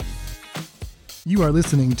You are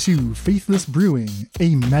listening to Faithless Brewing,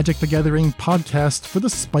 a Magic the Gathering podcast for the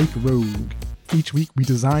Spike Rogue. Each week we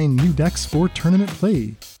design new decks for tournament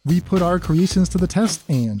play. We put our creations to the test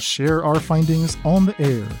and share our findings on the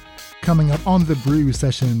air. Coming up on the brew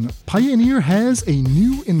session, Pioneer has a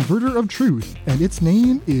new Inverter of Truth, and its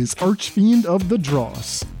name is Archfiend of the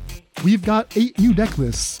Dross. We've got 8 new deck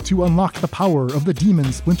lists to unlock the power of the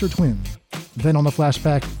Demon Splinter Twin. Then on the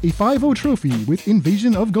flashback, a 5-0 trophy with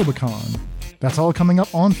Invasion of Gobakon. That's all coming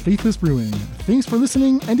up on Faithless Brewing. Thanks for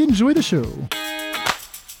listening and enjoy the show.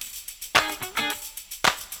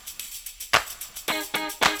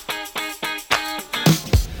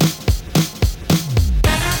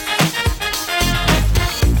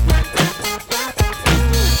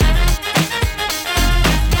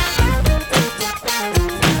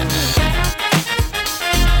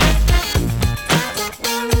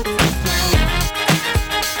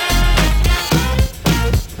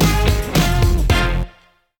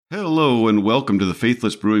 Welcome to the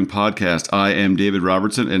Faithless Brewing Podcast. I am David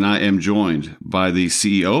Robertson, and I am joined by the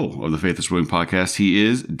CEO of the Faithless Brewing Podcast. He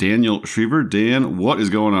is Daniel Schriever. Dan, what is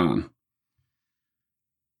going on?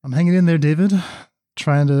 I'm hanging in there, David.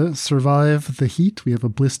 Trying to survive the heat. We have a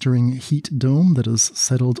blistering heat dome that has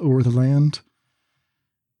settled over the land.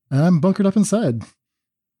 And I'm bunkered up inside.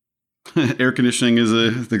 Air conditioning is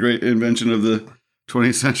the great invention of the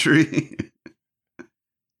 20th century.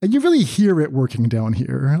 And you really hear it working down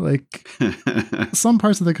here. Like some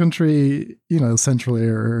parts of the country, central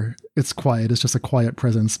air, it's quiet. It's just a quiet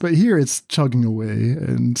presence. But here it's chugging away,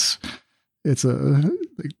 and it's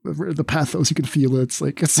the pathos. You can feel it.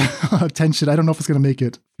 It's a tension. I don't know if it's going to make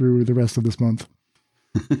it through the rest of this month.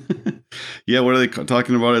 Yeah, what are they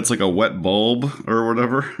talking about? It's like a wet bulb or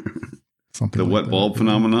whatever. Something the like wet that, bulb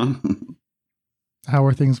phenomenon. How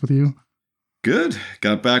are things with you? Good.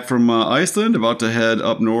 Got back from Iceland, about to head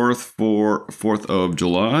up north for 4th of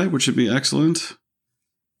July, which should be excellent.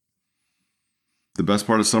 The best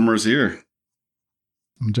part of summer is here.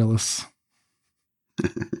 I'm jealous.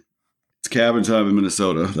 It's cabin time in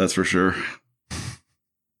Minnesota, that's for sure.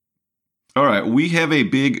 All right, we have a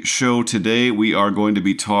big show today. We are going to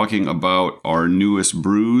be talking about our newest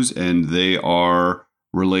brews, and they are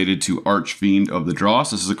related to Archfiend of the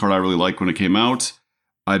Dross. This is a card I really liked when it came out.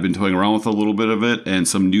 I've been toying around with a little bit of it, and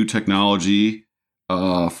some new technology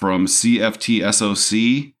from CFT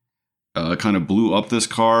SOC kind of blew up this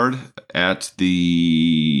card at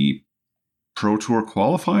the Pro Tour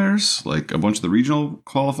qualifiers, like a bunch of the regional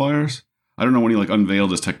qualifiers. I don't know when he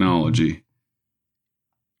unveiled his technology.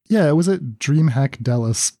 Yeah, it was at DreamHack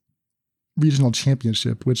Dallas Regional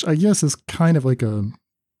Championship, which I guess is kind of like a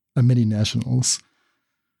mini nationals.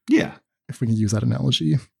 Yeah, if we can use that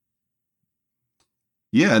analogy.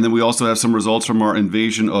 Yeah, and then we also have some results from our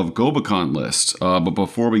Invasion of Gobakon list. But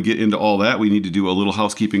before we get into all that, we need to do a little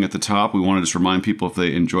housekeeping at the top. We want to just remind people, if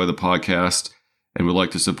they enjoy the podcast and would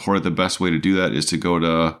like to support it, the best way to do that is to go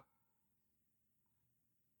to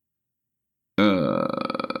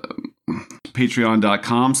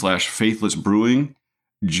patreon.com/faithlessbrewing.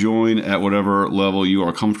 Join at whatever level you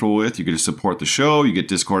are comfortable with. You get to support the show. You get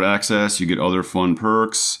Discord access. You get other fun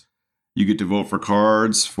perks. You get to vote for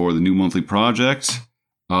cards for the new monthly project.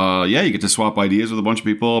 You get to swap ideas with a bunch of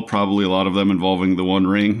people, probably a lot of them involving the One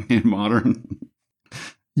Ring in Modern.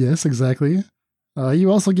 Yes, exactly. You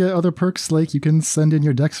also get other perks, like you can send in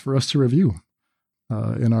your decks for us to review.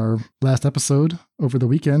 In our last episode over the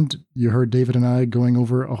weekend, you heard David and I going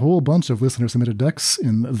over a whole bunch of listener-submitted decks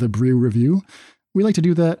in the Brew Review. We like to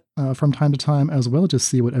do that from time to time as well, just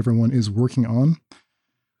see what everyone is working on.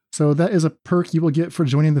 So that is a perk you will get for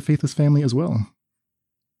joining the Faithless family as well.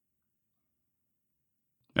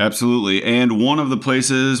 Absolutely. And one of the cards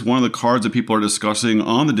that people are discussing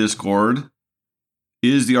on the Discord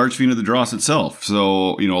is the Archfiend of the Dross itself.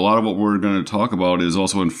 So, a lot of what we're going to talk about is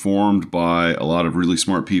also informed by a lot of really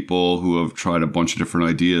smart people who have tried a bunch of different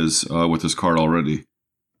ideas with this card already.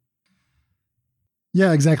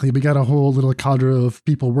 Yeah, exactly. We got a whole little cadre of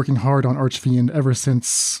people working hard on Archfiend ever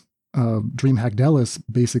since DreamHack Dallas,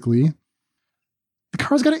 basically. The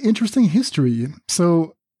card's got an interesting history.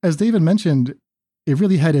 So, as David mentioned, it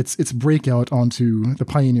really had its breakout onto the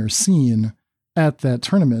Pioneer scene at that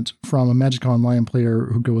tournament from a Magic Online player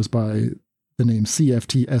who goes by the name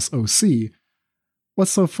CFT SOC.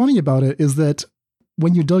 What's so funny about it is that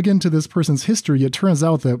when you dug into this person's history, it turns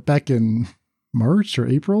out that back in March or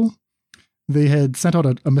April, they had sent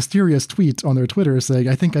out a mysterious tweet on their Twitter saying,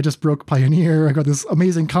 I think I just broke Pioneer. I got this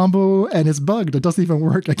amazing combo and it's bugged. It doesn't even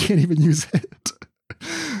work. I can't even use it.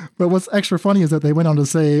 But what's extra funny is that they went on to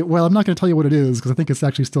say, well, I'm not going to tell you what it is because I think it's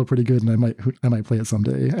actually still pretty good and I might play it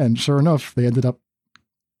someday. And sure enough, they ended up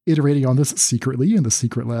iterating on this secretly in the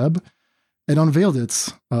secret lab and unveiled it,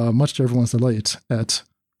 much to everyone's delight, at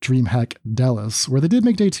DreamHack Dallas, where they did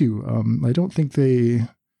make day 2. I don't think they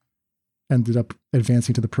ended up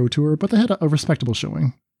advancing to the Pro Tour, but they had a respectable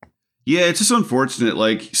showing. Yeah, it's just unfortunate.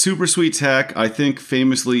 Like, super sweet tech. I think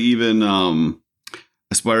famously even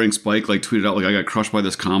Aspiring Spike like tweeted out, like, I got crushed by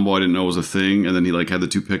this combo I didn't know was a thing. And then he like had the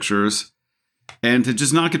 2 pictures. And to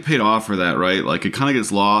just not get paid off for that, right? Like, it kind of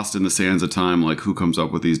gets lost in the sands of time, like, who comes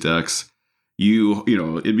up with these decks. You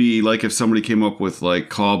know, it'd be like if somebody came up with like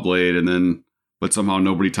Claw Blade and then, but somehow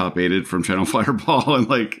nobody top 8'd from Channel Fireball and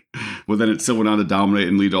like, well, then it still went on to dominate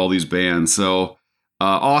and lead to all these bans. So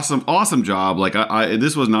awesome job. Like I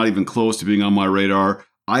this was not even close to being on my radar.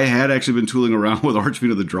 I had actually been tooling around with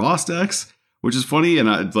Archfiend of the Dross decks, which is funny.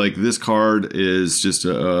 And like this card is just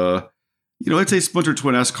it's a Splinter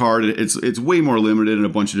Twin-esque card. It's way more limited in a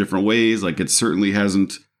bunch of different ways. Like it certainly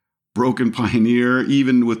hasn't broken Pioneer,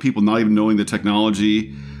 even with people not even knowing the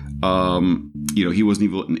technology. He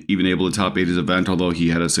wasn't even able to top 8 his event, although he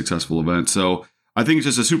had a successful event. So I think it's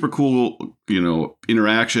just a super cool,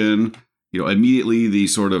 interaction. Immediately the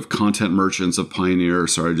sort of content merchants of Pioneer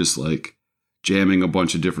started just like jamming a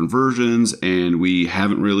bunch of different versions, and we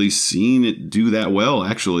haven't really seen it do that well,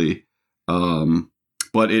 actually.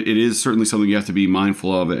 But it is certainly something you have to be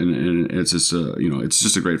mindful of, and it's just it's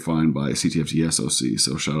just a great find by CTFT SOC.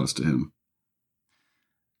 So shout outs to him.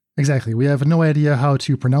 Exactly. We have no idea how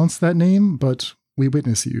to pronounce that name, but we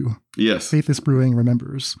witness you. Yes. Faithless Brewing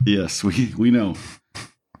remembers. Yes, we know.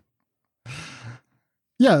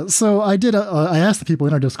 Yeah, so I did. I asked the people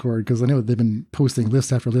in our Discord, because I know they've been posting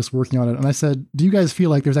list after list working on it, and I said, do you guys feel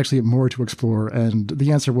like there's actually more to explore? And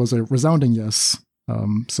the answer was a resounding yes.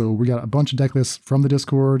 So we got a bunch of deck lists from the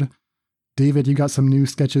Discord. David, you got some new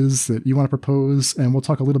sketches that you want to propose, and we'll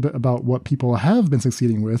talk a little bit about what people have been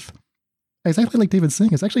succeeding with. Exactly like David's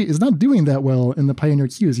saying, it's not doing that well in the Pioneer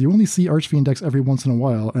queues. You only see Archfiend decks every once in a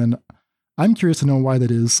while, and I'm curious to know why that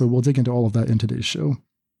is, so we'll dig into all of that in today's show.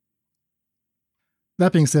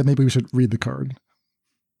 That being said, maybe we should read the card.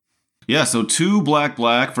 Yeah, so 2 black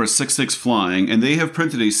for a 6/6 flying, and they have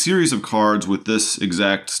printed a series of cards with this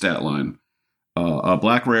exact stat line. A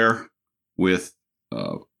black rare with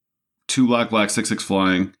 2 black 6/6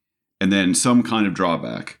 flying, and then some kind of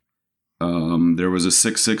drawback. There was a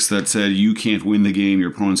 6/6 that said you can't win the game, your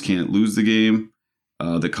opponents can't lose the game.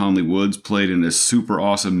 The Conley Woods played in a super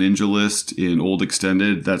awesome ninja list in Old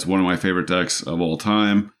Extended. That's one of my favorite decks of all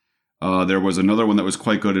time. There was another one that was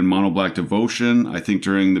quite good in Mono Black Devotion. I think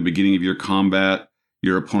during the beginning of your combat,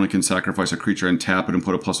 your opponent can sacrifice a creature and tap it and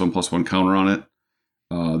put a +1/+1 counter on it.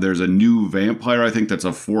 There's a new Vampire, I think that's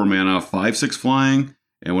a 4 mana 5/6 flying.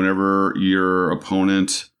 And whenever your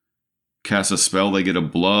opponent casts a spell, they get a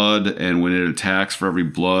blood. And when it attacks, for every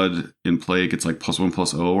blood in play, it gets like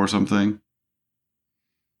 +1/+0 or something.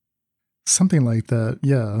 Something like that,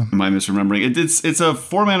 yeah. Am I misremembering? It's a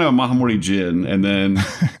 4 mana Mahamori Jin, and then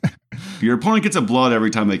your opponent gets a blood every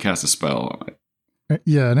time they cast a spell.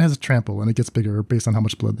 Yeah, and it has a trample, and it gets bigger based on how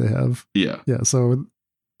much blood they have. Yeah. Yeah, so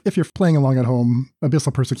if you're playing along at home,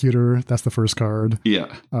 Abyssal Persecutor, that's the first card.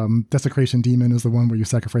 Yeah. Desecration Demon is the one where you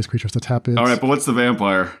sacrifice creatures to tap it. All right, but what's the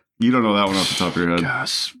Vampire? You don't know that one off the top of your head.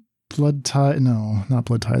 Gosh. Blood Tithe? No, not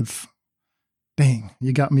Blood Tithe. Dang,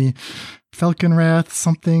 you got me. Falcon Wrath,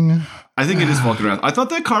 something. I think it is Falcon Wrath. I thought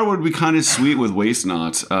that card would be kind of sweet with Waste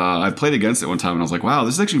Not. I played against it one time and I was like, wow,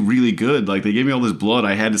 this is actually really good. Like, they gave me all this blood.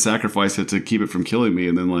 I had to sacrifice it to keep it from killing me.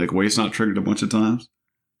 And then, like, Waste Not triggered a bunch of times.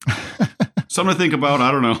 Something to think about.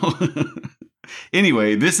 I don't know.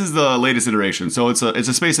 Anyway, this is the latest iteration. So it's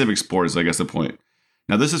a Space Ape Explorer is, I guess, the point.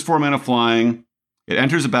 Now, this is 4 mana flying. It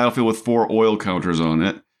enters the battlefield with 4 oil counters on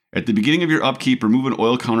it. At the beginning of your upkeep, remove an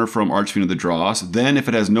oil counter from Archfiend of the Dross. Then, if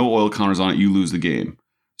it has no oil counters on it, you lose the game.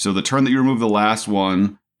 So the turn that you remove the last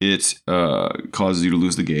one, it causes you to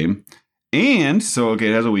lose the game. And, so, okay,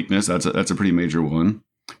 it has a weakness. That's a pretty major one.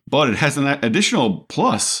 But it has an additional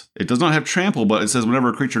plus. It does not have trample, but it says whenever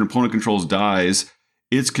a creature an opponent controls dies,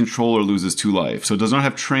 its controller loses 2 life. So it does not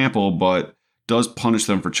have trample, but does punish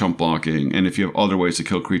them for chump blocking. And if you have other ways to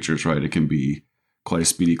kill creatures, right, it can be quite a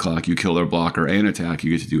speedy clock. You kill their blocker and attack,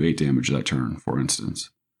 you get to do 8 damage that turn, for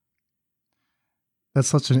instance. That's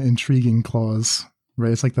such an intriguing clause,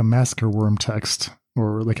 right? It's like the Massacre Worm text,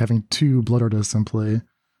 or like having 2 Blood Artists in play.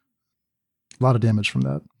 A lot of damage from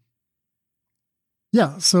that.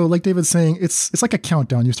 Yeah, so like David's saying, it's like a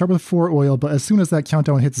countdown. You start with 4 oil, but as soon as that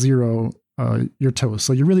countdown hits 0, you're toast.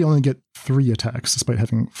 So you really only get 3 attacks, despite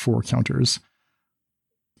having 4 counters.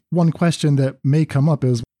 One question that may come up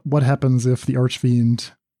is, what happens if the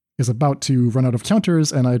Archfiend is about to run out of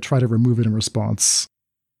counters and I try to remove it in response?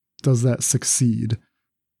 Does that succeed?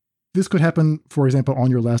 this could happen, for example,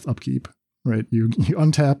 on your last upkeep, right? You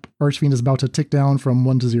untap, Archfiend is about to tick down from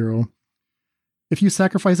 1 to 0. If you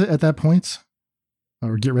sacrifice it at that point,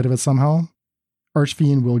 or get rid of it somehow,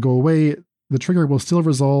 Archfiend will go away, the trigger will still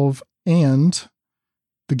resolve, and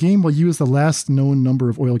the game will use the last known number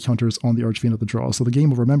of oil counters on the Archfiend of the draw. So the game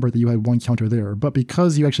will remember that you had one counter there. But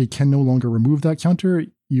because you actually can no longer remove that counter,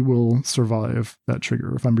 you will survive that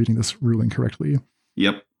trigger, if I'm reading this ruling correctly.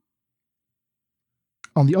 Yep.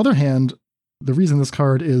 On the other hand, the reason this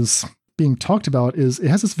card is being talked about is it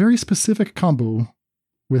has this very specific combo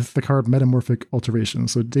with the card Metamorphic Alteration.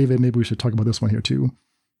 So David, maybe we should talk about this one here too.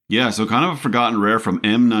 Yeah, so kind of a forgotten rare from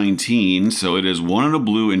M19. So it is 1 and a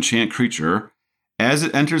blue enchant creature. As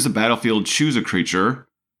it enters the battlefield, choose a creature.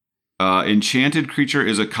 Enchanted creature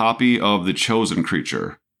is a copy of the chosen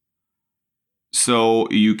creature. So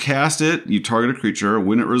you cast it, you target a creature.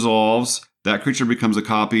 When it resolves, that creature becomes a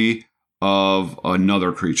copy of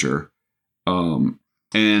another creature. And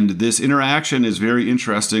this interaction is very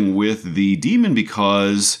interesting with the demon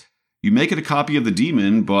because you make it a copy of the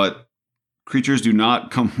demon, but creatures do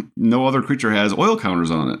not come, no other creature has oil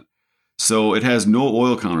counters on it. So it has no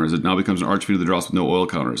oil counters. It now becomes an Archfiend of the Dross with no oil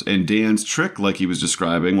counters. And Dan's trick, like he was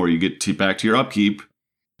describing, where you get back to your upkeep,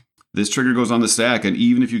 this trigger goes on the stack, and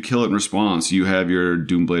even if you kill it in response, you have your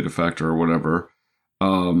Doomblade effect or whatever.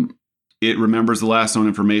 It remembers the last known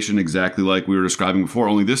information exactly like we were describing before,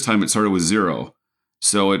 only this time it started with 0.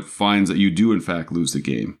 So it finds that you do, in fact, lose the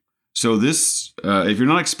game. So this, if you're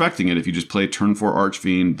not expecting it, if you just play turn 4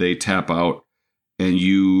 Archfiend, they tap out, and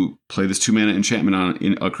you play this 2-mana enchantment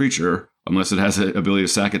on a creature, unless it has the ability to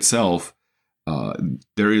sack itself,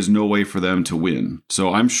 there is no way for them to win.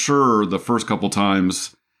 So I'm sure the first couple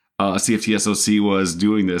times CFT SOC was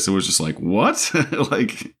doing this, it was just like, what?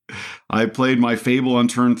 Like, I played my Fable on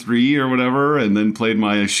turn 3 or whatever, and then played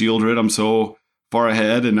my Shieldred. I'm so far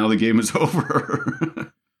ahead, and now the game is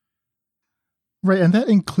over. Right, and that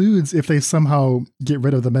includes if they somehow get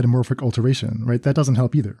rid of the Metamorphic Alteration, right? That doesn't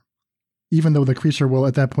help either. Even though the creature will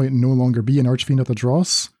at that point no longer be an Archfiend of the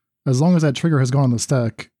Dross, as long as that trigger has gone on the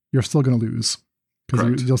stack, you're still going to lose.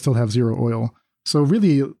 Because you'll still have 0 oil. So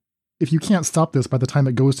really, if you can't stop this by the time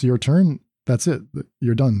it goes to your turn, that's it.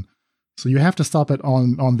 You're done. So you have to stop it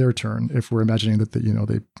on their turn if we're imagining that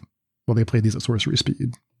they play these at sorcery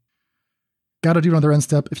speed. Got to do it on their end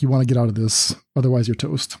step if you want to get out of this. Otherwise, you're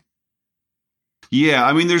toast. Yeah,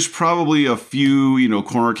 I mean, there's probably a few,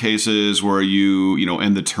 corner cases where you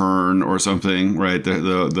end the turn or something, right?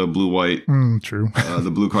 The blue-white. True.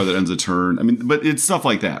 The blue card that ends the turn. I mean, but it's stuff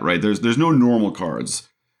like that, right? There's no normal cards.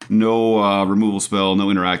 No removal spell, no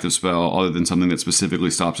interactive spell, other than something that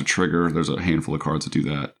specifically stops a trigger. There's a handful of cards that do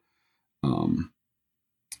that.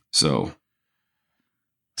 So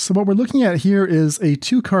what we're looking at here is a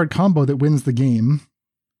 2-card combo that wins the game.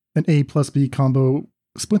 An A plus B combo,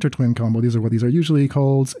 Splinter Twin combo. These are what these are usually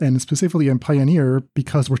called. And specifically in Pioneer,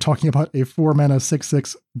 because we're talking about a 4-mana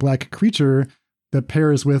 6/6 black creature that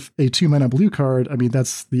pairs with a 2-mana blue card. I mean,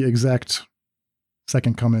 that's the exact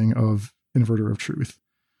second coming of Inverter of Truth.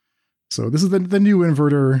 So this is the new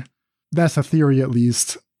Inverter. That's a theory, at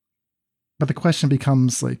least. But the question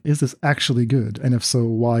becomes, like, is this actually good? And if so,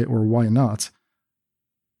 why or why not?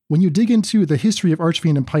 When you dig into the history of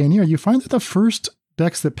Archfiend and Pioneer, you find that the first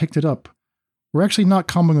decks that picked it up were actually not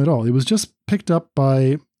comboing at all. It was just picked up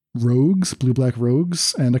by rogues, blue-black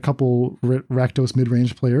rogues, and a couple Rakdos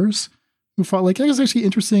mid-range players who thought, like, it's actually an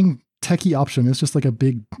interesting techie option. It's just like a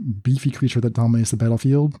big, beefy creature that dominates the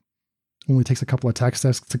battlefield. Only takes a couple attack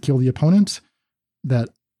steps to kill the opponent. That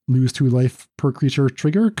lose 2 life per creature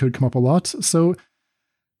trigger could come up a lot. So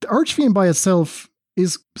the Archfiend by itself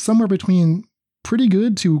is somewhere between pretty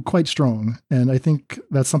good to quite strong. And I think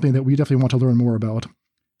that's something that we definitely want to learn more about.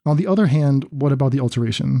 On the other hand, what about the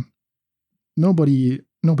Alteration? Nobody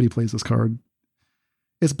plays this card.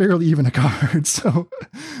 It's barely even a card. So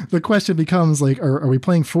the question becomes, like, are we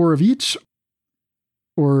playing 4 of each?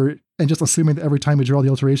 And just assuming that every time we draw the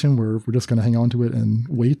Alteration, we're just going to hang on to it and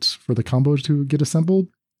wait for the combo to get assembled?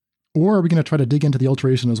 Or are we going to try to dig into the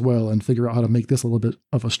Alteration as well and figure out how to make this a little bit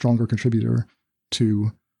of a stronger contributor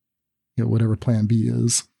to whatever plan B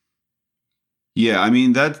is? Yeah, I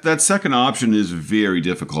mean, that second option is very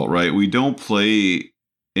difficult, right? We don't play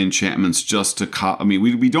enchantments just to...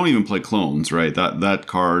 we don't even play clones, right? That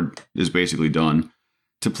card is basically done.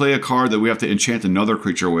 To play a card that we have to enchant another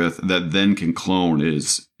creature with that then can clone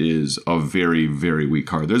is a very, very weak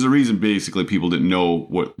card. There's a reason, basically, people didn't know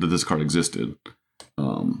that this card existed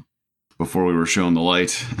before we were shown the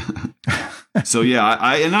light. So yeah,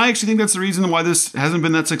 I actually think that's the reason why this hasn't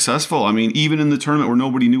been that successful. I mean, even in the tournament where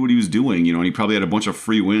nobody knew what he was doing, and he probably had a bunch of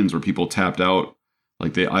free wins where people tapped out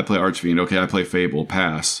Like I play Archfiend, okay, I play Fable,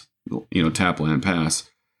 pass. Tap land, pass.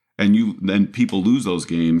 And then people lose those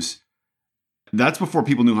games. That's before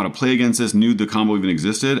people knew how to play against this, knew the combo even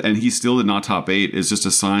existed, and he still did not top 8. It's just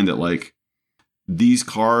a sign that, like, these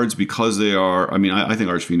cards, because they are, I think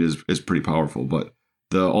Archfiend is pretty powerful, but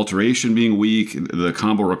the alteration being weak, the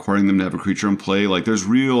combo requiring them to have a creature in play, like, there's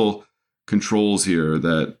real controls here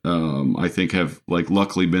that I think have, like,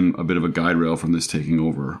 luckily been a bit of a guide rail from this taking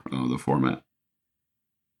over the format.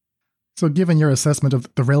 So given your assessment of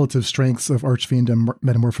the relative strengths of Archfiend and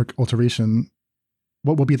Metamorphic Alteration,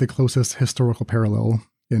 what will be the closest historical parallel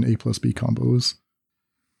in A plus B combos?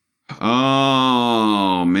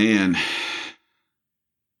 Oh, man.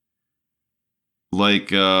 Like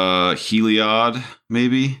Heliod,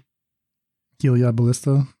 maybe? Heliod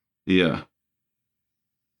Ballista? Yeah.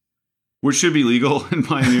 Which should be legal in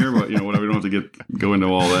Pioneer, but whatever, we don't have to go into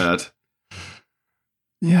all that.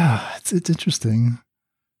 Yeah, it's interesting.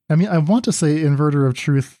 I want to say Inverter of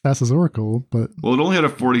Truth passes Oracle, but... Well, it only had a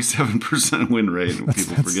 47% win rate.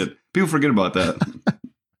 People forget about that.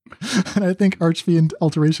 And I think Archfiend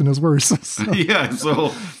Alteration is worse. So yeah,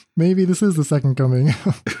 so... Maybe this is the second coming.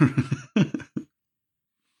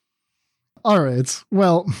 All right.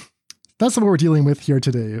 Well, that's what we're dealing with here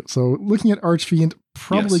today. So looking at Archfiend,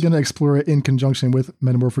 probably going to explore it in conjunction with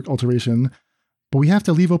Metamorphic Alteration, but we have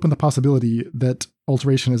to leave open the possibility that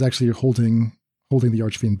Alteration is actually holding the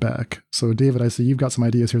Archfiend back. So David, I see you've got some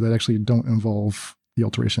ideas here that actually don't involve the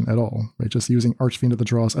Alteration at all, right? Just using Archfiend of the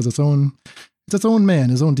Dross as its own man,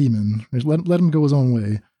 his own demon. Let him go his own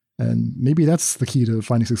way. And maybe that's the key to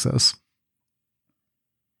finding success.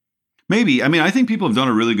 Maybe. I think people have done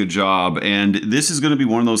a really good job, and this is going to be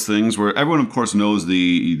one of those things where everyone, of course, knows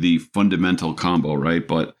the fundamental combo, right?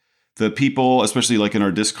 But the people, especially like in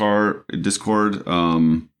our Discord, DGF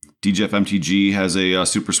MTG has a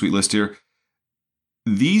super sweet list here.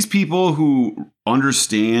 These people who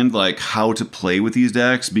understand like how to play with these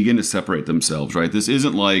decks begin to separate themselves, right? This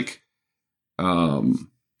isn't like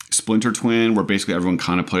Splinter Twin, where basically everyone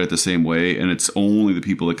kind of played it the same way, and it's only the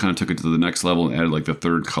people that kind of took it to the next level and added like the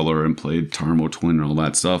third color and played Tarmo Twin and all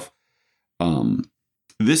that stuff.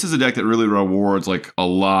 This is a deck that really rewards like a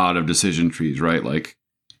lot of decision trees, right? Like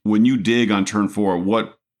when you dig on turn 4,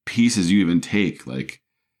 what pieces you even take? Like,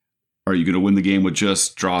 are you going to win the game with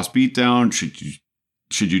just Dross Beatdown?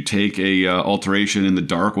 Should you take a alteration in the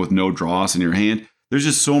dark with no Dross in your hand? There's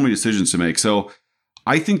just so many decisions to make. So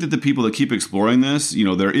I think that the people that keep exploring this,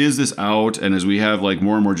 there is this out, and as we have like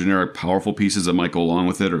more and more generic powerful pieces that might go along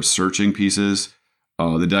with it, or searching pieces,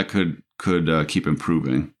 the deck could keep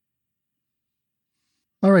improving.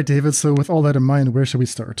 All right, David. So with all that in mind, where should we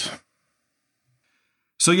start?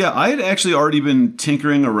 So yeah, I had actually already been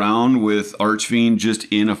tinkering around with Archfiend just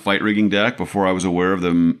in a fight rigging deck before I was aware of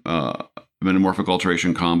the Metamorphic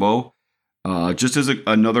Alteration combo. Just as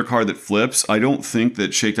another card that flips, I don't think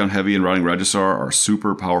that Shakedown Heavy and Rotting Registrar are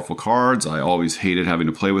super powerful cards. I always hated having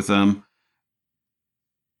to play with them.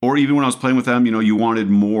 Or even when I was playing with them, you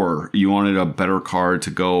wanted more. You wanted a better card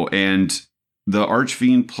to go. And the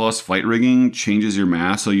Archfiend plus fight rigging changes your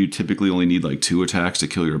math, so you typically only need like 2 attacks to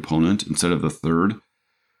kill your opponent instead of the third.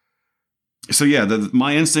 So yeah,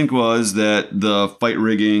 my instinct was that the fight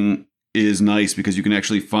rigging is nice because you can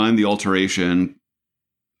actually find the alteration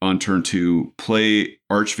on turn 2, play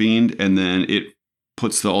Archfiend, and then it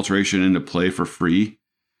puts the alteration into play for free.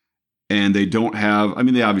 And they don't have,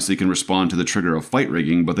 they obviously can respond to the trigger of fight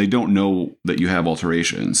rigging, but they don't know that you have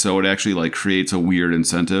alteration. So it actually like creates a weird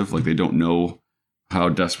incentive. Like they don't know how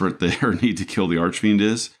desperate their need to kill the Archfiend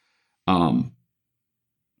is.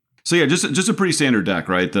 So yeah, just a pretty standard deck,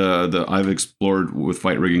 right? The I've explored with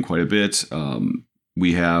fight rigging quite a bit.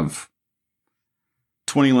 We have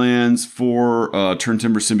 20 lands, 4 Turn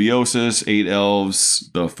Timber Symbiosis, 8 Elves,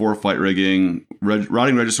 the 4 fight rigging.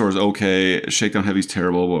 Rotting Registrar is okay. Shakedown Heavy's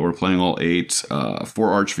terrible, but we're playing all 8.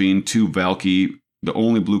 4 Archfiend, 2 Valky. The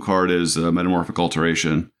only blue card is Metamorphic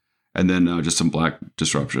Alteration, and then just some black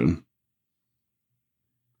Disruption.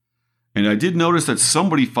 And I did notice that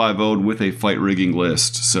somebody 5-0'd with a fight rigging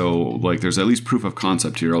list, so like there's at least proof of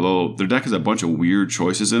concept here, although their deck has a bunch of weird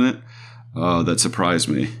choices in it that surprised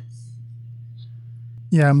me.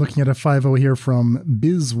 Yeah, I'm looking at a 5-0 here from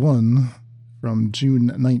Biz1 from June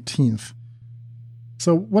 19th.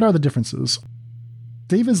 So what are the differences?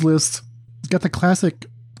 David's list has got the classic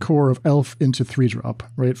core of Elf into 3-drop,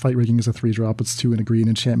 right? Fight rigging is a 3-drop. It's 2 and a green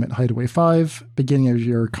enchantment, hideaway 5. Beginning of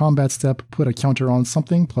your combat step, put a counter on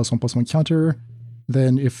something, +1/+1 counter.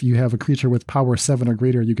 Then if you have a creature with power 7 or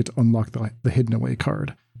greater, you get to unlock the hidden away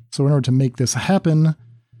card. So in order to make this happen,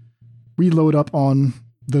 we load up on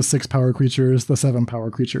the 6 power creatures, the 7 power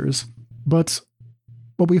creatures. But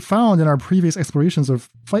what we found in our previous explorations of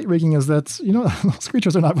fight rigging is that, those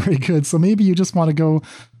creatures are not very good. So maybe you just want to go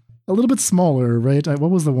a little bit smaller, right?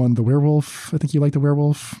 What was the one? The werewolf? I think you like the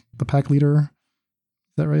werewolf, the pack leader.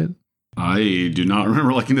 Is that right? I do not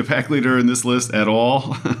remember liking the pack leader in this list at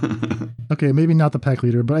all. Okay, maybe not the pack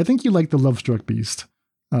leader, but I think you like the Lovestruck Beast.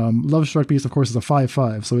 Lovestruck Beast, of course, is a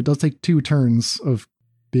 5/5, so it does take 2 turns of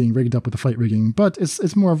being rigged up with the fight rigging, but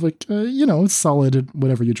it's more of like, it's solid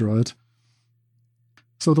whenever you draw it.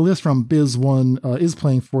 So the list from Biz1 is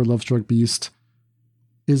playing 4 Lovestruck Beast,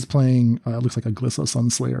 is playing, looks like a Glissa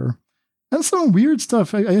Sunslayer. And some weird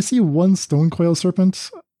stuff. I see 1 Stonecoil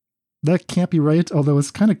Serpent. That can't be right, although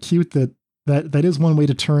it's kind of cute that is one way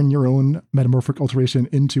to turn your own Metamorphic Alteration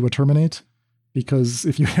into a Terminate, because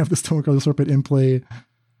if you have the Stonecoil Serpent in play,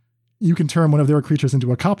 you can turn one of their creatures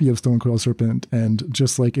into a copy of Stonecoil Serpent, and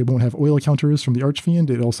just like it won't have oil counters from the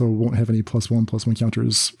Archfiend, it also won't have any +1/+1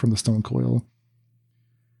 counters from the Stonecoil.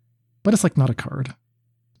 But it's like not a card.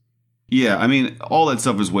 Yeah, I mean, all that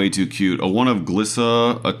stuff is way too cute. A 1 of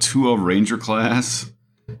Glissa, a 2 of Ranger class,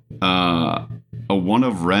 a 1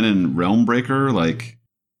 of Wrenn and Realmbreaker, like...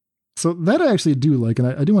 So that I actually do like, and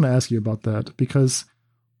I do want to ask you about that, because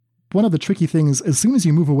one of the tricky things, as soon as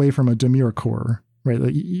you move away from a Dimir core, right,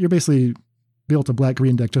 like you're basically built a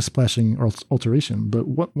black-green deck just splashing Alteration,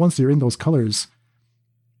 but once you're in those colors,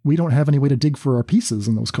 we don't have any way to dig for our pieces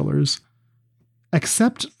in those colors.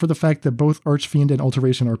 Except for the fact that both Archfiend and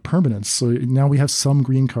Alteration are permanents. So now we have some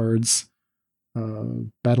green cards.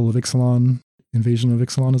 Battle of Ixalan, Invasion of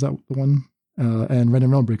Ixalan, is that the one? And Wrenn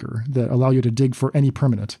and Realmbreaker that allow you to dig for any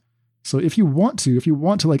permanent. So if you want to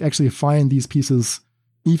like actually find these pieces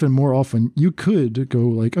even more often, you could go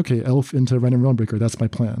like, okay, Elf into Wrenn and Realmbreaker, that's my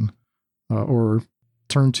plan. Or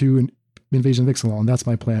turn 2 Invasion of Ixalan, that's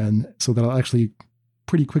my plan. So that I'll actually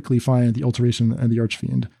pretty quickly find the Alteration and the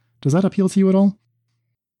Archfiend. Does that appeal to you at all?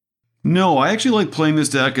 No, I actually like playing this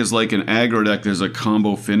deck as like an aggro deck. There's a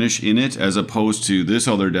combo finish in it, as opposed to this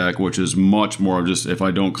other deck, which is much more of just, if I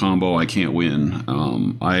don't combo, I can't win.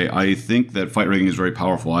 I think that fight rigging is very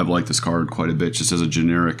powerful. I've liked this card quite a bit, just as a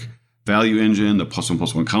generic value engine, the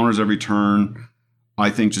 +1/+1 counters every turn. I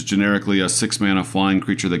think just generically a 6 mana flying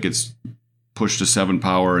creature that gets pushed to 7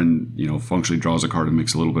 power and, functionally draws a card and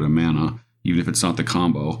makes a little bit of mana, even if it's not the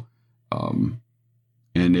combo.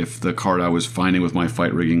 And if the card I was finding with my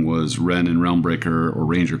fight rigging was Wrenn and Realmbreaker or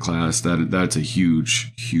Ranger class, that's a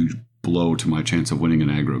huge, huge blow to my chance of winning an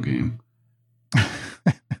aggro game.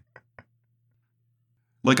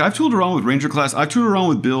 Like, I've tooled around with Ranger class. I've tooled around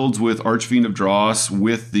with builds with Archfiend of Dross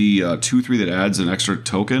with the 2/3 that adds an extra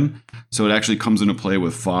token. So it actually comes into play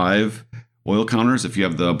with 5 oil counters if you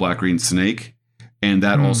have the black-green snake. And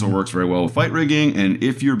that also works very well with fight rigging. And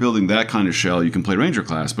if you're building that kind of shell, you can play Ranger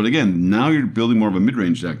class. But again, now you're building more of a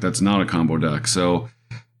mid-range deck. That's not a combo deck. So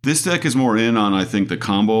this deck is more in on, I think, the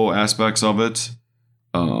combo aspects of it.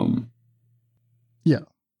 Yeah.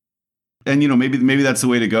 And, maybe that's the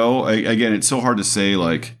way to go. Again, it's so hard to say,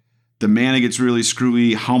 like, the mana gets really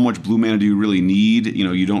screwy. How much blue mana do you really need?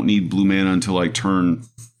 You don't need blue mana until, like, turn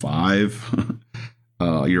 5.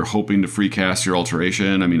 You're hoping to free cast your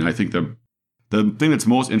Alteration. I mean, I think the thing that's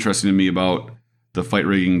most interesting to me about the fight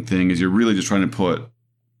rigging thing is you're really just trying to put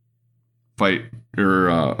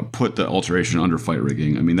the Alteration under fight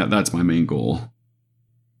rigging. I mean, that's my main goal.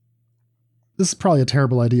 This is probably a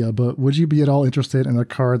terrible idea, but would you be at all interested in a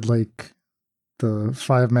card like the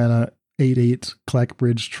 5 mana 8/8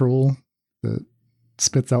 Clackbridge Troll that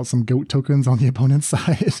spits out some goat tokens on the opponent's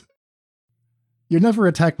side? You never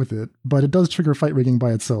attack with it, but it does trigger fight rigging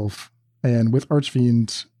by itself. And with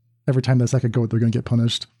Archfiend, every time they sack a goat, they're going to get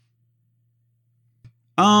punished.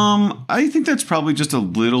 I think that's probably just a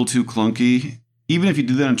little too clunky. Even if you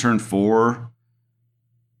do that on turn 4,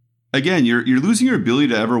 again, you're losing your ability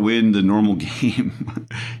to ever win the normal game.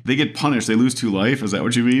 They get punished. They lose 2 life. Is that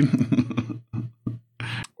what you mean?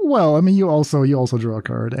 Well, I mean, you also draw a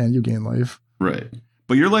card and you gain life. Right.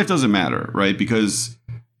 But your life doesn't matter, right? Because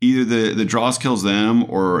either the draws kills them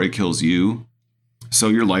or it kills you. So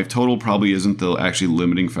your life total probably isn't the actually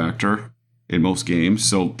limiting factor in most games.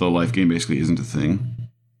 So the life gain basically isn't a thing.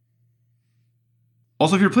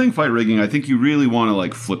 Also, if you're playing fight rigging, I think you really want to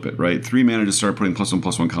like flip it, right? 3 mana to start putting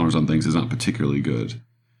 +1/+1 counters on things is not particularly good.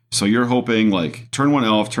 So you're hoping like turn 1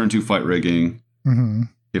 elf, turn 2 fight rigging. Mm-hmm.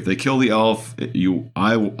 If they kill the elf,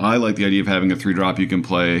 I like the idea of having a 3-drop you can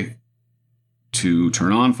play to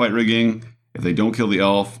turn on fight rigging. If they don't kill the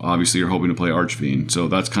elf, obviously you're hoping to play Archfiend. So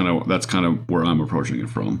that's kind of where I'm approaching it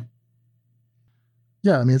from.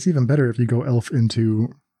 Yeah, I mean, it's even better if you go elf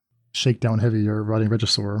into Shakedown Heavy or Rotting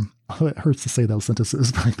Regisaur. It hurts to say those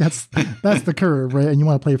sentences, but that's the curve, right? And you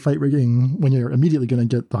want to play fight rigging when you're immediately going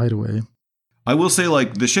to get the hideaway. I will say,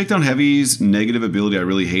 like, the Shakedown Heavy's negative ability I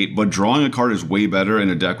really hate, but drawing a card is way better in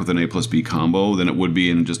a deck with an A+B combo than it would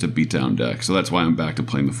be in just a beatdown deck. So that's why I'm back to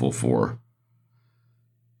playing the full 4.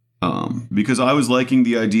 Because I was liking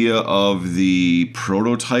the idea of the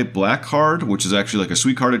prototype black card, which is actually like a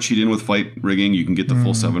sweet card to cheat in with fight rigging. You can get the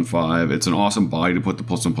full 7/5. It's an awesome body to put the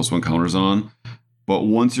 +1/+1 counters on. But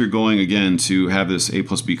once you're going, again, to have this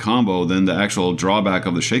A+B combo, then the actual drawback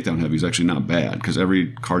of the Shakedown Heavy is actually not bad, because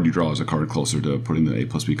every card you draw is a card closer to putting the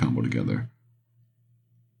A+B combo together.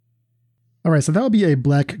 All right, so that would be a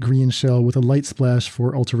black-green shell with a light splash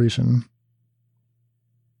for alteration.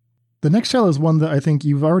 The next shell is one that I think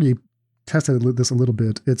you've already tested this a little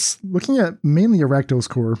bit. It's looking at mainly a Rakdos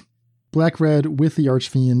core, black-red with the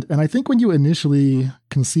Archfiend, and I think when you initially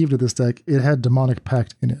conceived of this deck, it had Demonic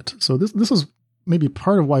Pact in it. So this was maybe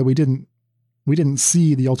part of why we didn't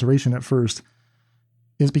see the alteration at first,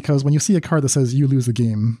 is because when you see a card that says you lose the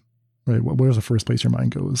game, right, where's the first place your mind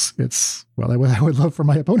goes? It's, well, I would love for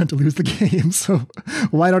my opponent to lose the game, so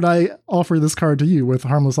why don't I offer this card to you with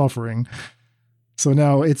Harmless Offering? So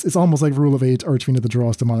now it's almost like Rule of 8, Archfiend at the draw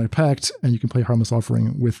is Demonic Pact, and you can play Harmless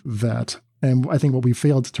Offering with that. And I think what we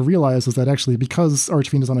failed to realize is that actually, because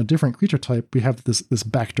Archfiend is on a different creature type, we have this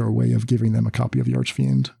backdoor way of giving them a copy of the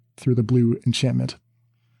Archfiend through the blue enchantment.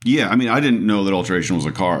 Yeah, I mean, I didn't know that Alteration was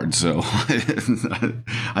a card, so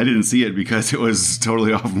I didn't see it because it was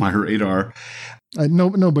totally off my radar.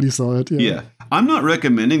 Nobody saw it. Yeah. I'm not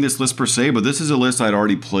recommending this list per se, but this is a list I'd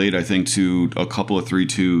already played, I think, to a couple of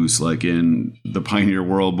 3/2s, like in the Pioneer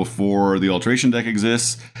world before the Alteration deck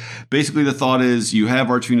exists. Basically, the thought is you have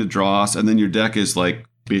Archfiend of Dross, and then your deck is like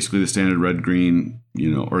basically the standard red-green,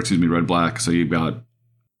 red-black. So you've got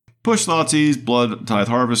Push Thoughtseize, Blood Tithe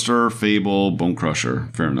Harvester, Fable, Bone Crusher.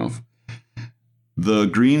 Fair enough. The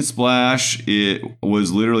green splash, it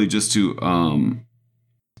was literally just to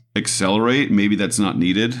accelerate. Maybe that's not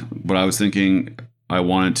needed, but I was thinking I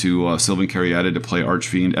wanted to Sylvan Caryatid to play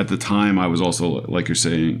Archfiend. At the time, I was also, like you're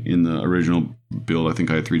saying, in the original build, I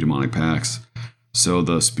think I had 3 Demonic Pacts. So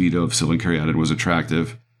the speed of Sylvan Caryatid was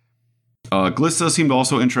attractive. Glissa seemed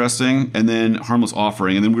also interesting, and then Harmless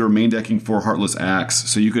Offering, and then we were main decking for Heartless Axe,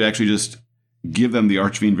 so you could actually just give them the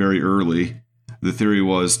Archfiend very early. The theory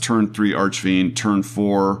was turn 3 Archfiend, turn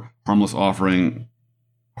 4 Harmless Offering,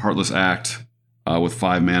 Heartless Act with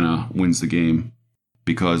 5 mana wins the game,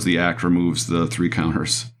 because the Act removes the 3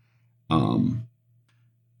 counters.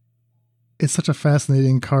 It's such a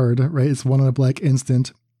fascinating card, right? It's 1 on a black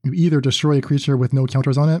instant. You either destroy a creature with no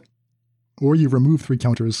counters on it, or you remove 3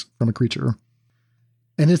 counters from a creature.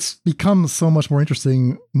 And it's become so much more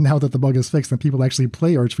interesting now that the bug is fixed and people actually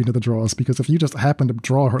play Archfiend at the draws, because if you just happen to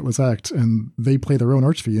draw Heartless Act and they play their own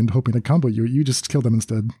Archfiend hoping to combo you, you just kill them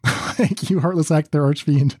instead. Like, you Heartless Act their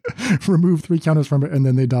Archfiend, remove 3 counters from it, and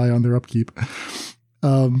then they die on their upkeep.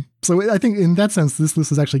 So I think in that sense, this list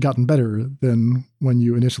has actually gotten better than when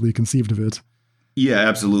you initially conceived of it. Yeah,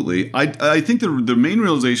 absolutely. I think the main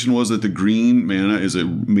realization was that the green mana is a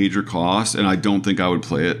major cost, and I don't think I would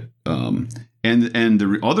play it. And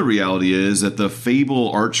the other reality is that the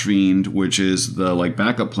Fable Archfiend, which is the like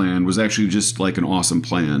backup plan, was actually just like an awesome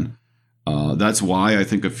plan. That's why I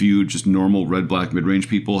think a few just normal red-black mid-range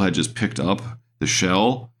people had just picked up the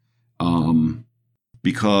shell.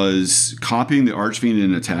 Because copying the Archfiend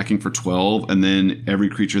and attacking for 12, and then every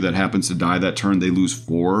creature that happens to die that turn, they lose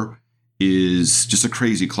 4, is just a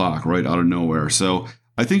crazy clock right out of nowhere. So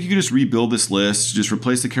I think you can just rebuild this list, just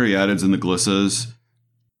replace the Caryatids and the Glissas,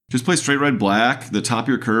 just play straight red-black. The top of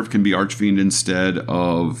your curve can be Archfiend instead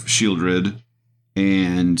of Shieldred,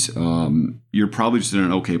 and you're probably just in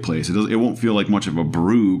an okay place. It won't feel like much of a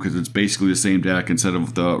brew because it's basically the same deck instead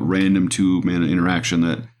of the random 2 mana interaction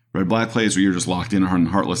that red-black plays where you're just locked in on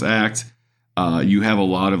Heartless Act. You have a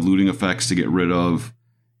lot of looting effects to get rid of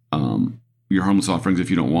your Harmless Offerings if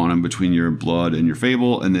you don't want them between your Blood and your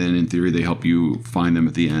Fable, and then in theory they help you find them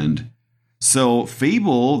at the end. So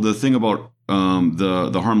Fable, the thing about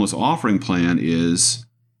the Harmless Offering plan is,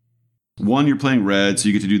 1, you're playing red, so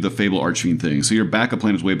you get to do the Fable Archfiend thing. So your backup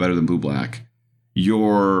plan is way better than blue-black.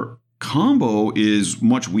 Your combo is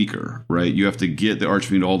much weaker, right? You have to get the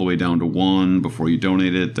Archfiend all the way down to 1 before you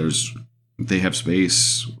donate it. They have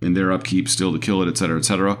space in their upkeep still to kill it, etc.,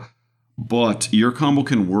 etc. But your combo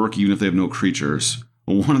can work even if they have no creatures.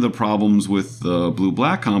 One of the problems with the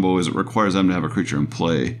blue-black combo is it requires them to have a creature in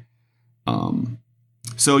play.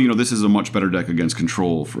 So, this is a much better deck against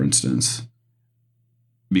control, for instance,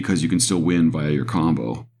 because you can still win via your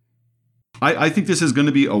combo. I think this is going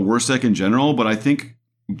to be a worse deck in general, but I think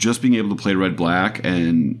just being able to play red-black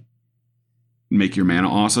and make your mana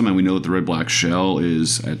awesome, and we know that the red-black shell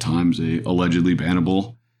is at times a allegedly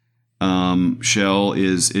bannable shell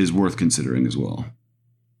is worth considering as well.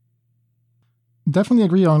 Definitely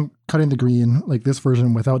agree on cutting the green. Like, this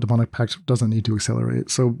version without Demonic Pact doesn't need to accelerate.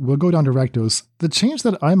 So we'll go down to Rakdos. The change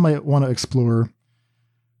that I might want to explore,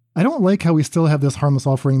 I don't like how we still have this Harmless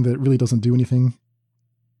Offering that really doesn't do anything.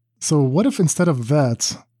 So what if instead of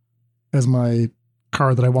that as my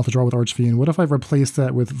card that I want to draw with Archfiend, what if I replace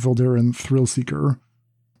that with Voldaren Thrillseeker?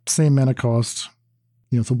 Same mana cost.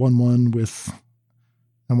 It's a 1/1 with,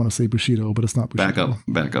 I want to say Bushido, but it's not Bushido.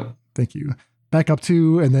 Back up. Thank you. Back up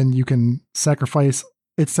 2, and then you can sacrifice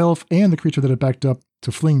itself and the creature that it backed up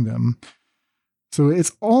to fling them. So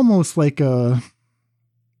it's almost like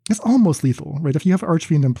it's almost lethal, right? If you have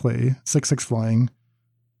Archfiend in play, 6/6 flying,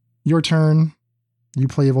 your turn, you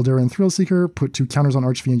play Voldaren Thrillseeker, put 2 counters on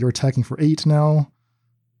Archfiend, you're attacking for 8 now.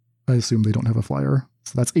 I assume they don't have a flyer.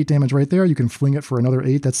 So that's 8 damage right there. You can fling it for another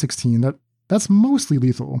 8. That's 16. That's mostly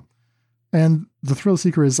lethal. And the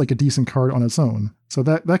Thrillseeker is like a decent card on its own. So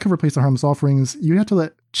that could replace the Harmless Offerings. You have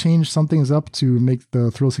to change some things up to make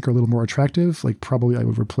the Thrillseeker a little more attractive. Like, probably I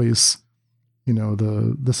would replace,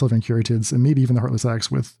 the Sylvan Curatids and maybe even the Heartless Axe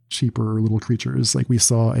with cheaper little creatures. Like, we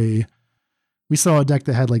saw a deck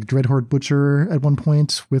that had like Dreadhorde Butcher at one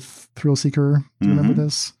point with Thrillseeker. Do you remember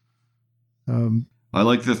this? I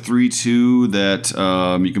like the 3/2 that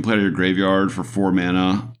you can play out of your graveyard for 4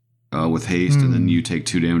 mana with haste, and then you take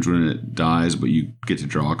 2 damage when it dies, but you get to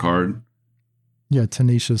draw a card. Yeah,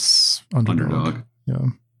 Tenacious Underdog. Yeah.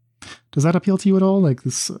 Does that appeal to you at all? Like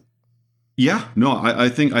this? Yeah, no, I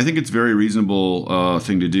think it's a very reasonable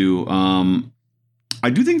thing to do. I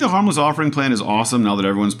do think the Harmless Offering plan is awesome now that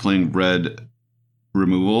everyone's playing red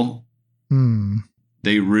removal.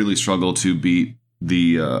 They really struggle to beat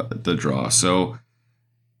the draw. So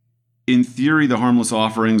in theory, the Harmless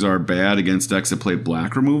Offerings are bad against decks that play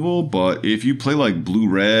black removal, but if you play like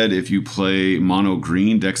blue-red, if you play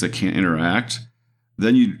mono-green decks that can't interact,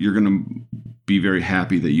 then you're going to be very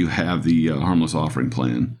happy that you have the Harmless Offering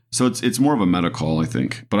plan. So it's more of a meta call, I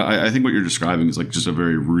think. But I think what you're describing is like just a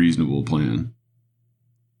very reasonable plan.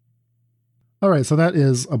 All right, so that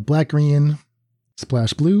is a black-green,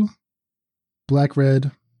 splash blue,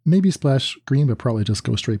 black-red, maybe splash green, but probably just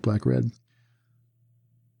go straight black-red.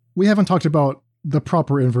 We haven't talked about the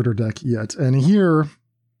proper Inverter deck yet, and here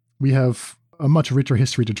we have a much richer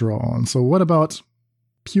history to draw on. So what about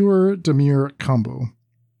pure Dimir combo?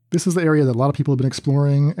 This is the area that a lot of people have been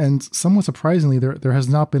exploring, and somewhat surprisingly, there has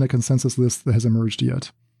not been a consensus list that has emerged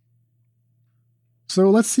yet. So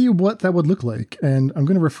let's see what that would look like, and I'm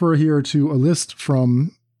going to refer here to a list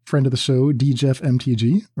from friend of the show,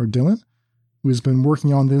 DJeffMTG, or Dylan, who has been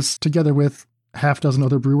working on this together with half dozen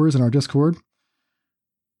other brewers in our Discord.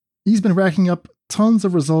 He's been racking up tons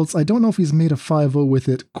of results. I don't know if he's made a 5.0 with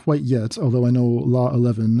it quite yet, although I know Law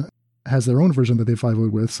 11 has their own version that they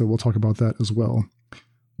 5.0'd with, so we'll talk about that as well.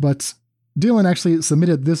 But Dylan actually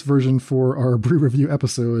submitted this version for our brew review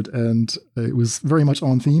episode, and it was very much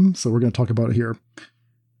on theme, so we're going to talk about it here.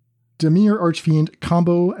 Dimir Archfiend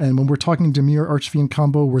combo, and when we're talking Dimir Archfiend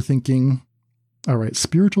combo, we're thinking, all right,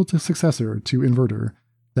 spiritual to successor to Inverter.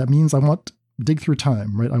 That means I want dig through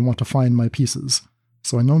time, right? I want to find my pieces.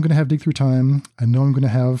 So I know I'm going to have dig through time. I know I'm going to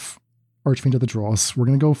have Archfiend at the draws. We're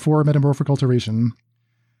going to go for Metamorphic Alteration.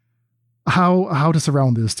 How to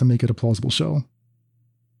surround this to make it a plausible show?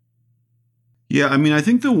 Yeah, I mean, I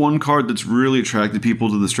think the one card that's really attracted people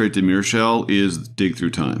to the straight Dimir shell is Dig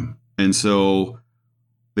Through Time. And so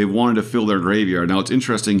they wanted to fill their graveyard. Now, it's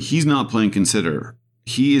interesting. He's not playing Consider.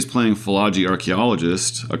 He is playing Philology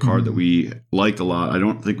Archaeologist, a card that we liked a lot. I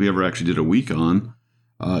don't think we ever actually did a week on.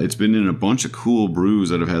 It's been in a bunch of cool brews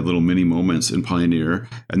that have had little mini moments in Pioneer,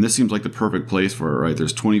 and this seems like the perfect place for it, right?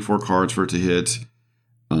 There's 24 cards for it to hit.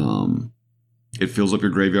 It fills up your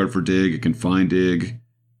graveyard for dig. It can find dig.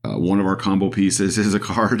 One of our combo pieces is a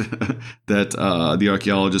card that the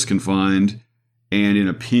Archaeologist can find, and in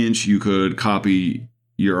a pinch, you could copy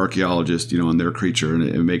your Archaeologist, on their creature, and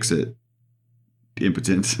it makes it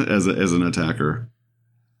impotent as an attacker.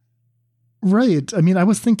 Right. I mean, I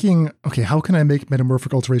was thinking, okay, how can I make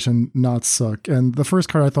Metamorphic Alteration not suck? And the first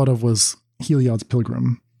card I thought of was Heliod's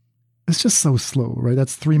Pilgrim. It's just so slow, right?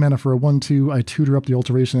 That's 3 mana for a 1/2. I tutor up the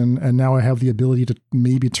Alteration, and now I have the ability to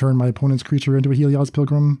maybe turn my opponent's creature into a Heliod's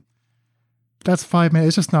Pilgrim. That's 5 mana.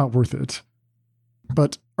 It's just not worth it.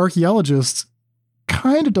 But Archaeologist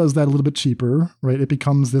kind of does that a little bit cheaper, right? It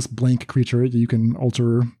becomes this blank creature that you can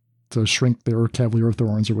alter to shrink their Cavalier of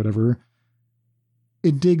Thorns or whatever.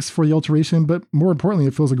 It digs for the alteration, but more importantly,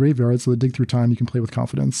 it fills a graveyard, so that dig through time you can play with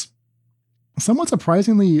confidence. Somewhat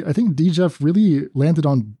surprisingly, I think DJF really landed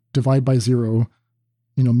on Divide by Zero,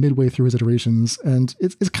 midway through his iterations. And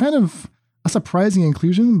it's kind of a surprising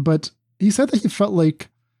inclusion, but he said that he felt like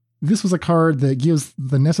this was a card that gives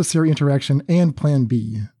the necessary interaction and plan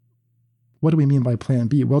B. What do we mean by plan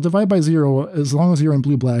B? Well, Divide by Zero, as long as you're in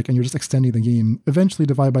blue-black and you're just extending the game, eventually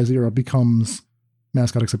Divide by Zero becomes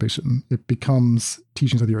Mascot Exhibition. It becomes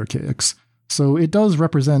Teachings of the Archaics. So it does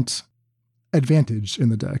represent advantage in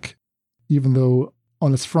the deck, even though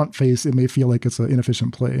on its front face, it may feel like it's an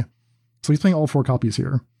inefficient play. So he's playing all 4 copies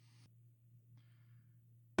here.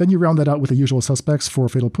 Then you round that out with the usual suspects: 4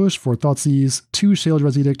 Fatal Push, 4 Thoughtseize, 2 Shale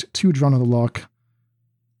Res Edict, 2 Drown on the Lock,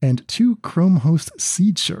 and 2 Chrome Host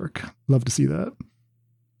Seed Shark. Love to see that.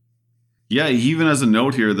 Yeah, he even has a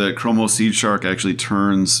note here that Chrome Host Seed Shark actually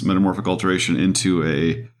turns Metamorphic Alteration into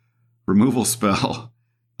a removal spell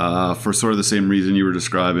for sort of the same reason you were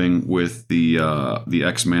describing with the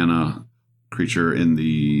X mana creature in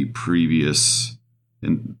the previous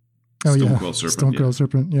Stonecoil Serpent. Stonecoil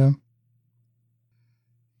Serpent, yeah.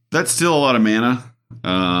 That's still a lot of mana,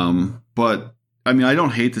 but I mean, I don't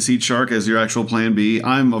hate the Seed Shark as your actual plan B.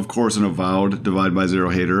 I'm, of course, an avowed Divide by Zero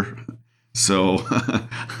hater, so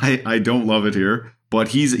I don't love it here. But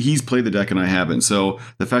he's played the deck and I haven't. So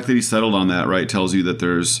the fact that he settled on that, right, tells you that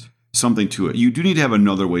there's something to it. You do need to have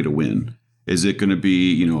another way to win. Is it going to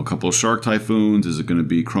be, a couple of Shark Typhoons? Is it going to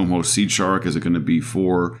be Chrome Host Seed Shark? Is it going to be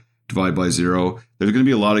 4 Divide by Zero? There's going to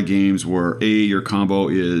be a lot of games where A, your combo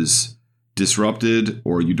is disrupted,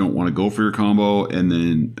 or you don't want to go for your combo, and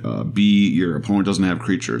then B, your opponent doesn't have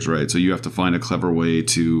creatures, right? So you have to find a clever way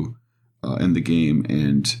to end the game.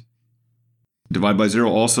 And Divide by Zero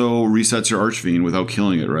also resets your Archfiend without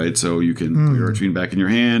killing it, right? So you can put your Archfiend back in your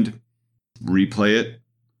hand, replay it,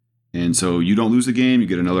 and so you don't lose the game. You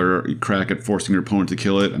get another crack at forcing your opponent to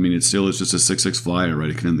kill it. I mean, it still is just a 6/6 flyer, right?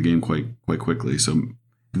 It can end the game quite quickly. So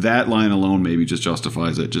that line alone maybe just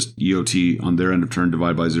justifies it. Just EOT on their end of turn,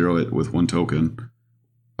 Divide by Zero it with 1 token,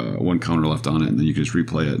 1 counter left on it, and then you can just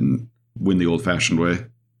replay it and win the old-fashioned way.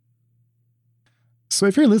 So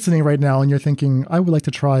if you're listening right now and you're thinking, I would like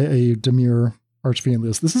to try a Dimir Archfiend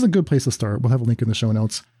list, this is a good place to start. We'll have a link in the show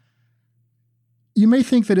notes. You may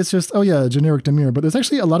think that it's just, generic Dimir, but there's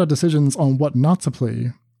actually a lot of decisions on what not to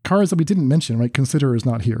play. Cards that we didn't mention, right? Consider is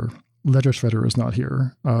not here. Ledger Shredder is not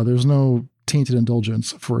here. There's no Tainted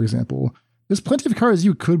Indulgence, for example. There's plenty of cards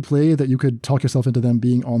you could play that you could talk yourself into them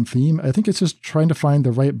being on theme. I think it's just trying to find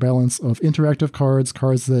the right balance of interactive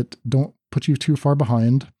cards that don't put you too far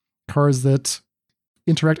behind, cards that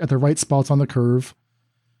interact at the right spots on the curve,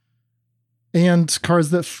 and cards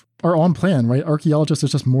that are on plan, right? Archaeologist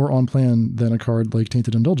is just more on plan than a card like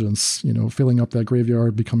Tainted Indulgence, filling up that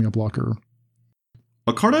graveyard, becoming a blocker.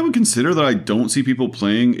 A card I would consider that I don't see people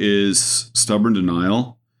playing is Stubborn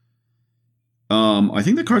Denial. I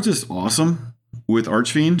think the card's just awesome with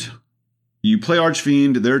Archfiend. You play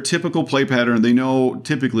Archfiend, their typical play pattern, they know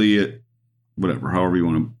typically, however you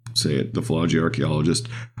want to say it, the Philology Archaeologist.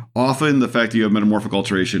 Often the fact that you have Metamorphic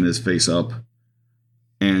Alteration is face up.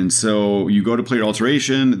 And so you go to play your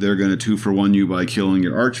Alteration, they're going to 2-for-1 you by killing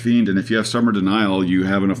your Archfiend, and if you have Stubborn Denial, you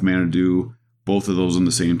have enough mana to do both of those in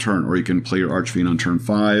the same turn. Or you can play your Archfiend on turn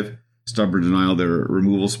 5, Stubborn Denial, their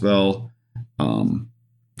removal spell.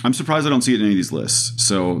 I'm surprised I don't see it in any of these lists.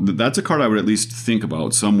 So that's a card I would at least think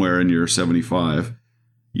about somewhere in your 75.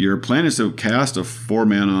 Your plan is to cast a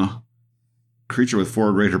 4-mana creature with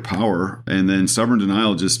 4 greater power, and then Stubborn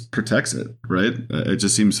Denial just protects it, right? It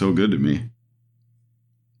just seems so good to me.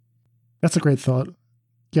 That's a great thought.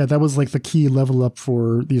 Yeah, that was like the key level up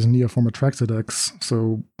for these Neoform Atraxa decks.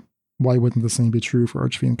 So why wouldn't the same be true for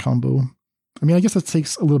Archfiend combo? I mean, I guess it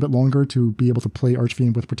takes a little bit longer to be able to play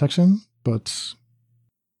Archfiend with protection, but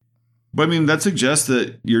I mean, that suggests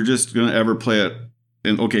that you're just going to ever play it.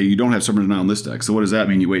 And okay, you don't have Stubborn Denial in this deck. So what does that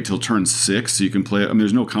mean? You wait till turn 6 so you can play it? I mean,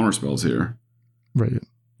 there's no counter spells here. Right.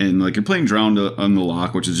 And you're playing Drown on the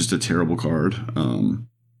Lock, which is just a terrible card.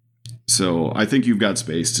 So I think you've got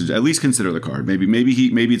space to at least consider the card.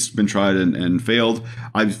 Maybe it's been tried and failed.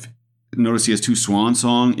 I've noticed he has 2 Swan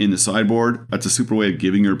Song in the sideboard. That's a super way of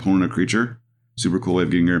giving your opponent a creature. Super cool way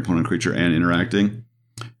of giving your opponent a creature and interacting.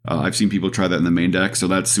 I've seen people try that in the main deck, so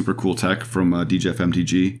that's super cool tech from DJF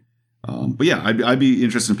MTG. But yeah, I'd be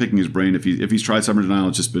interested in picking his brain. If he's tried Stubborn Denial,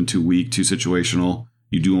 it's just been too weak, too situational.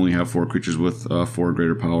 You do only have 4 creatures with 4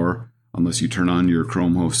 greater power, unless you turn on your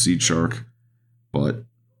Chrome Host Seed Shark. But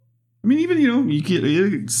I mean, even you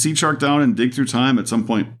get Seed Shark down and dig through time. At some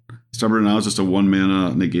point, Stubborn Denial is just a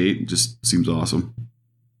 1-mana negate. It just seems awesome.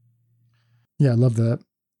 Yeah, I love that.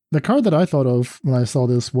 The card that I thought of when I saw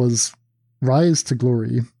this was Rise to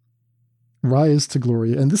Glory. Rise to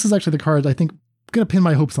Glory. And this is actually the card I think I'm going to pin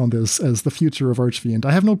my hopes on this as the future of Archfiend.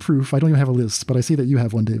 I have no proof. I don't even have a list, but I see that you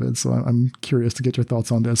have one, David. So I'm curious to get your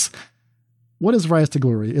thoughts on this. What is Rise to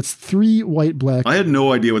Glory? It's 3 white, black. I had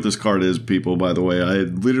no idea what this card is, people, by the way. I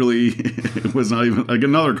literally, it was not even, like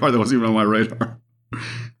another card that wasn't even on my radar.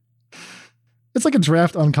 It's like a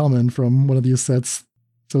draft uncommon from one of these sets.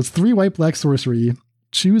 So it's 3 white, black sorcery.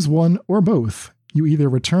 Choose one or both. You either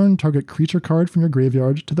return target creature card from your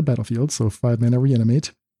graveyard to the battlefield, so 5 mana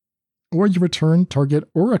reanimate, or you return target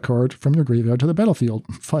aura card from your graveyard to the battlefield,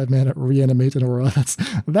 5 mana reanimate an aura.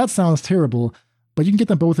 That sounds terrible, but you can get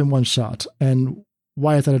them both in one shot. And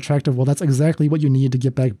why is that attractive? Well, that's exactly what you need to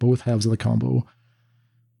get back both halves of the combo.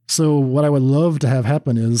 So what I would love to have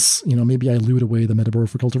happen is, maybe I loot away the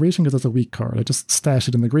Metamorphic Cultivation because that's a weak card. I just stash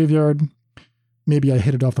it in the graveyard. Maybe I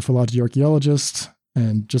hit it off the Philology Archaeologist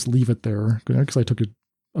and just leave it there because I took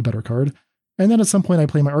a better card. And then at some point I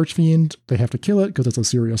play my Archfiend. They have to kill it because it's a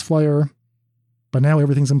serious flyer. But now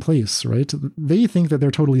everything's in place, right? They think that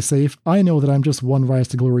they're totally safe. I know that I'm just 1 Rise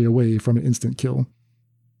to Glory away from an instant kill.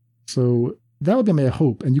 So that would be my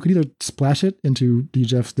hope. And you could either splash it into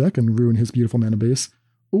DJeff's deck and ruin his beautiful mana base,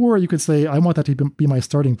 or you could say, I want that to be my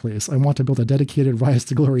starting place. I want to build a dedicated Rise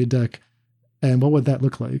to Glory deck. And what would that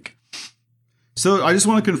look like? So I just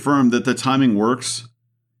want to confirm that the timing works.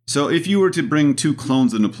 So if you were to bring 2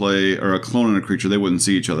 clones into play, or a clone and a creature, they wouldn't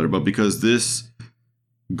see each other. But because this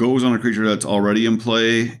goes on a creature that's already in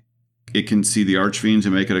play, it can see the Archfiend to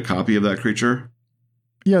make it a copy of that creature?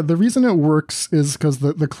 Yeah, the reason it works is because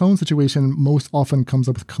the clone situation most often comes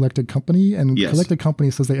up with Collected Company, and yes. Collected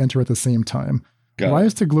Company says they enter at the same time.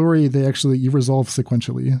 Rise to Glory, you resolve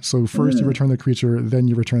sequentially. So first you return the creature, then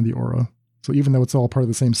you return the aura. So even though it's all part of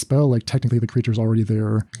the same spell, like technically the creature's already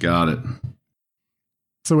there. Got it.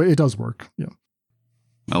 So it does work, yeah.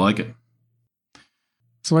 I like it.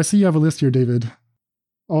 So I see you have a list here, David.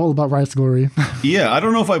 All about Rise to Glory. Yeah, I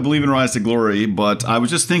don't know if I believe in Rise to Glory, but I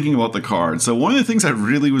was just thinking about the card. So one of the things I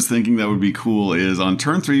really was thinking that would be cool is on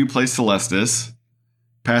turn 3 you play Celestis,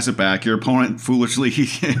 pass it back. Your opponent foolishly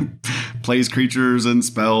plays creatures and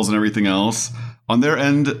spells and everything else. On their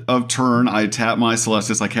end of turn, I tap my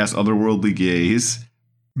Celestis, I cast Otherworldly Gaze.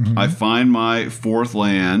 Mm-hmm. I find my 4th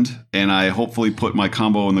land, and I hopefully put my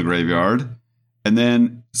combo in the graveyard. And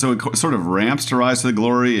then, so it sort of ramps to Rise to the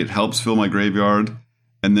Glory. It helps fill my graveyard.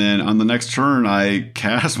 And then on the next turn, I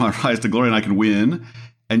cast my Rise to Glory, and I can win.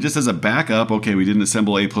 And just as a backup, okay, we didn't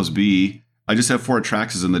assemble A plus B. I just have 4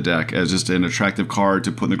 Atraxas in the deck as just an attractive card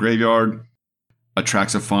to put in the graveyard.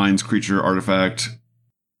 Atraxa finds creature, artifact,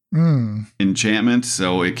 enchantment,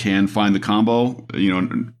 so it can find the combo.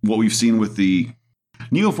 What we've seen with the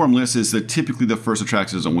Neoform list is that typically the first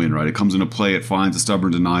Atraxa doesn't win, right? It comes into play, it finds a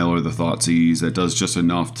Stubborn Denial or the Thoughtseize that does just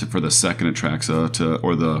enough for the second Atraxa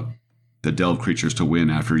or the Delve creatures to win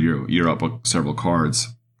after you're up several cards.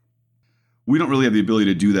 We don't really have the ability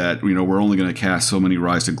to do that. We're only going to cast so many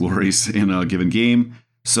Rise to Glories in a given game.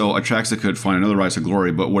 So Atraxa could find another Rise to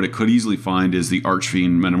Glory, but what it could easily find is the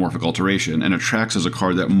Archfiend Metamorphic Alteration. And Atraxa is a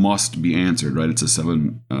card that must be answered, right? It's a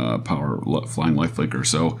 7 power flying lifelinker.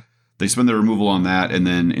 So they spend their removal on that, and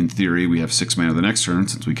then in theory, we have 6 mana the next turn.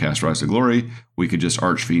 Since we cast Rise to Glory, we could just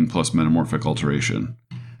Archfiend plus Metamorphic Alteration.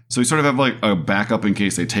 So we sort of have like a backup in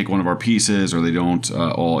case they take one of our pieces or they don't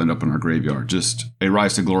all end up in our graveyard. Just a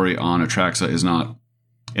Rise to Glory on Atraxa is not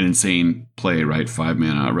an insane play, right? 5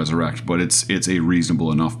 mana Resurrect, but it's a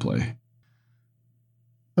reasonable enough play.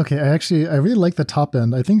 Okay, I really like the top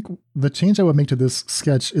end. I think the change I would make to this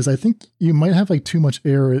sketch is I think you might have like too much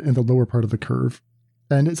air in the lower part of the curve.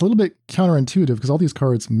 And it's a little bit counterintuitive because all these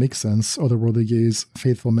cards make sense. Otherworldly Gaze,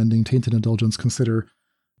 Faithful Mending, Tainted Indulgence, Consider.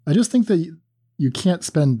 I just think that you can't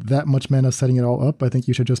spend that much mana setting it all up. I think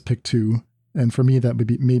you should just pick 2. And for me,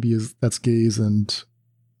 that that's Gaze, and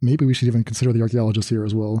maybe we should even consider the Archaeologist here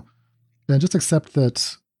as well. And just accept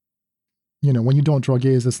that, when you don't draw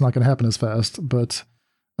Gaze, it's not going to happen as fast. But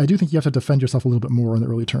I do think you have to defend yourself a little bit more in the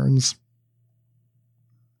early turns.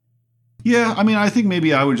 Yeah, I think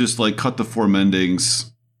maybe I would just cut the 4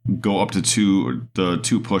 mendings, go up to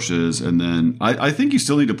 2 pushes, and then I think you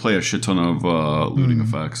still need to play a shit ton of looting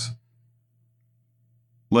effects.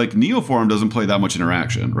 Neoform doesn't play that much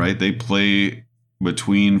interaction, right? They play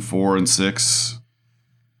between 4 and 6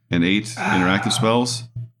 and 8 interactive spells.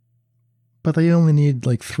 But they only need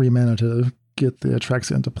 3 mana to get the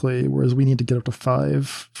Atraxa into play, whereas we need to get up to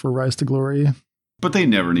 5 for Rise to Glory. But they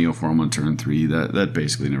never Neoform on turn 3. That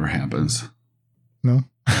basically never happens. No?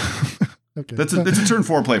 Okay. It's a turn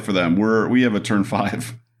 4 play for them. We have a turn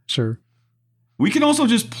 5. Sure. We can also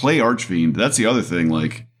just play Archfiend. That's the other thing.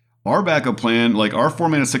 Our backup plan, our 4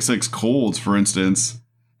 mana 6/6 colds, for instance,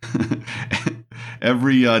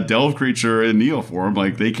 every delve creature in Neo form,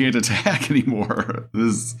 like they can't attack anymore.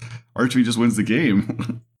 This Archfiend just wins the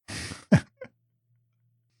game.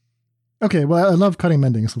 Okay, well, I love cutting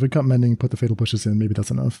mending. So if we cut mending, put the fatal pushes in, maybe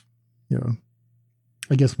that's enough. You know,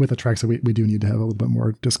 I guess with Atraxa, we do need to have a little bit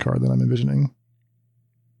more discard than I'm envisioning.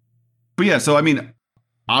 But yeah, so I mean,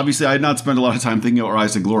 obviously I had not spent a lot of time thinking about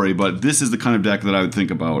Rise to Glory, but this is the kind of deck that I would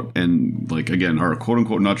think about. And like, again, our quote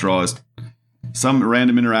unquote nut draw is some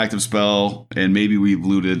random interactive spell, and maybe we've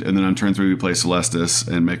looted, and then on turn 3 we play Celestis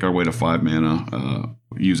and make our way to 5 mana,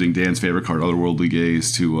 using Dan's favorite card, Otherworldly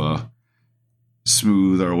Gaze, to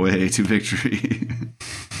smooth our way to victory.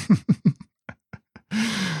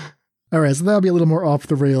 All right, so that'll be a little more off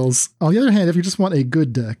the rails. On the other hand, if you just want a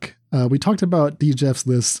good deck, we talked about D. Jeff's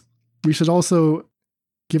list. We should also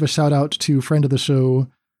give a shout out to friend of the show,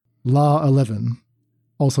 La11,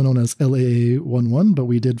 also known as LAA11, but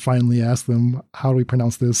we did finally ask them, how do we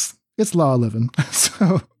pronounce this? It's La11.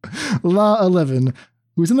 So La11,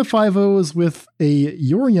 who's in the 5-0s with a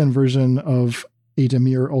Yorion version of a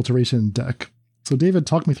Dimir alteration deck. So David,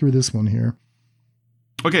 talk me through this one here.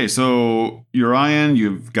 Okay, so Urion,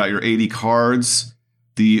 you've got your 80 cards.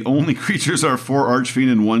 The only creatures are 4 Archfiend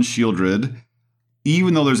and 1 Shieldred.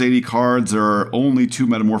 Even though there's 80 cards, there are only 2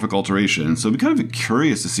 Metamorphic Alterations. So I'd be kind of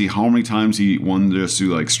curious to see how many times he won just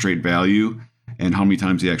through like straight value and how many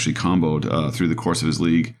times he actually comboed through the course of his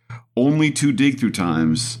league. Only 2 dig through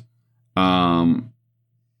times.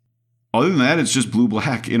 Other than that, it's just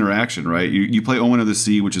blue-black interaction, right? You play Omen of the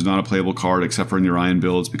Sea, which is not a playable card except for in Urion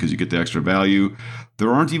builds because you get the extra value.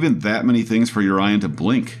 There aren't even that many things for Urion to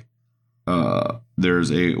blink.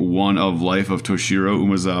 There's a 1 of Life of Toshiro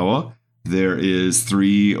Umezawa. There is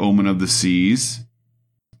 3 Omen of the Seas.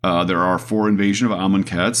 There are 4 Invasion of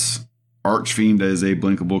Amonkhet's. Archfiend is a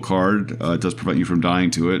blinkable card. It does prevent you from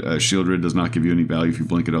dying to it. Shieldred does not give you any value if you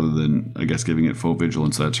blink it other than, I guess, giving it full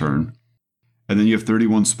vigilance that turn. And then you have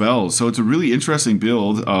 31 spells. So it's a really interesting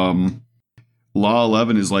build. Law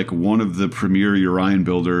 11 is like one of the premier Urion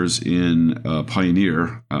builders in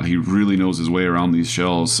Pioneer. He really knows his way around these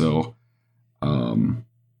shells. So,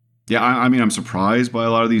 yeah, I mean, I'm surprised by a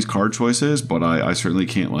lot of these card choices, but I certainly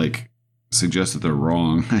can't like suggest that they're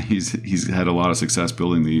wrong. He's had a lot of success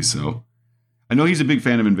building these. So I know he's a big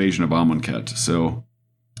fan of Invasion of Amonkhet. So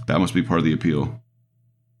that must be part of the appeal.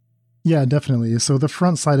 Yeah, definitely. So the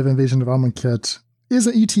front side of Invasion of Amonkhet is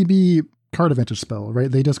an ETB card advantage spell, right?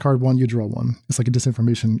 They discard 1, you draw 1. It's like a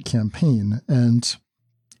disinformation campaign. And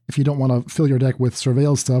if you don't want to fill your deck with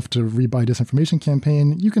surveil stuff to rebuy disinformation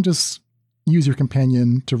campaign, you can just use your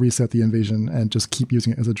companion to reset the invasion and just keep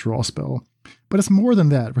using it as a draw spell. But it's more than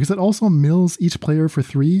that, because it also mills each player for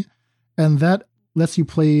 3, and that lets you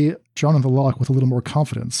play Drown in the Loch with a little more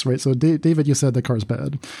confidence, right? So David, you said that card's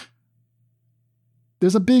bad.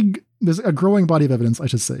 There's a growing body of evidence, I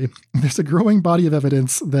should say. There's a growing body of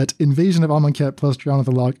evidence that Invasion of Amonkhet plus Drown of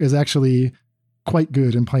the Loch is actually quite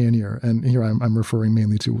good in Pioneer. And here I'm referring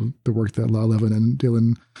mainly to the work that La 11 and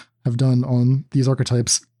Dylan have done on these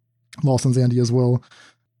archetypes, Lawson Zandy as well.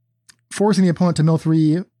 Forcing the opponent to mill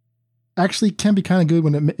 3 actually can be kind of good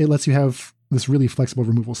when it lets you have this really flexible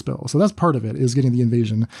removal spell. So that's part of it, is getting the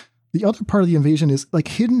invasion. The other part of the invasion is, like,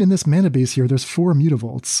 hidden in this mana base here, there's 4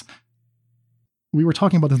 Mutavaults. We were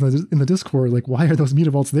talking about this in the Discord, like, why are those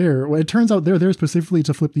Mutavaults there? Well, it turns out they're there specifically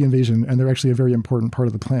to flip the invasion, and they're actually a very important part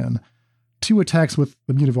of the plan. 2 attacks with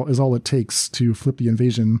the Mutavault is all it takes to flip the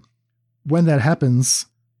invasion. When that happens,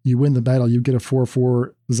 you win the battle, you get a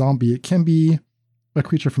 4/4 zombie. It can be a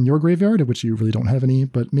creature from your graveyard, of which you really don't have any,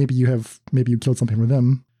 but maybe you killed something from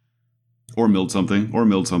them. Or milled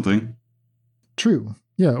something. True.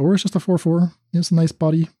 Yeah, or it's just a 4/4. It's a nice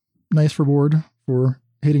body, nice reward for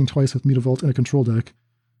hitting twice with Mutavault in a control deck.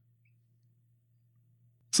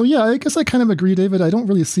 So yeah, I guess I kind of agree, David. I don't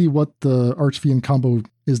really see what the Archfiend combo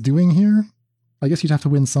is doing here. I guess you'd have to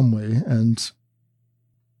win some way, and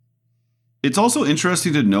it's also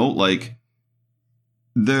interesting to note, like,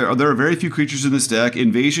 there are very few creatures in this deck.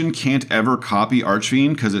 Invasion can't ever copy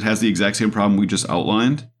Archfiend because it has the exact same problem we just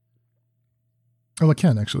outlined. Oh, it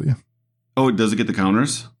can, actually. Oh, does it get the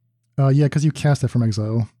counters? Yeah, because you cast it from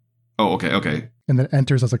exile. Oh, okay. And then it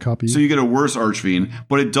enters as a copy. So you get a worse Archfiend,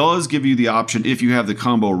 but it does give you the option, if you have the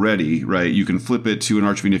combo ready, right? You can flip it to an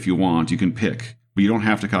Archfiend if you want. You can pick, but you don't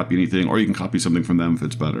have to copy anything, or you can copy something from them if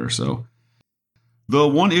it's better. So the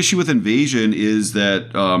one issue with Invasion is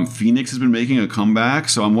that Phoenix has been making a comeback.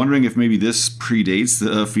 So I'm wondering if maybe this predates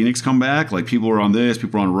the Phoenix comeback. Like, people were on this,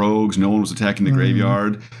 people were on Rogues, no one was attacking the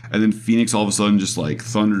graveyard. And then Phoenix all of a sudden just like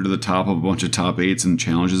thundered to the top of a bunch of top 8s and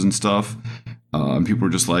challenges and stuff. And people were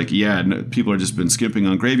just like, yeah, people have just been skipping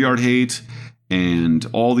on graveyard hate. And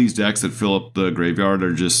all these decks that fill up the graveyard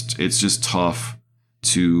it's just tough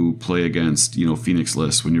to play against, Phoenix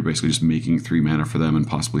lists when you're basically just making 3 mana for them and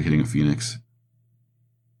possibly hitting a Phoenix.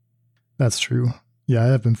 That's true. Yeah, I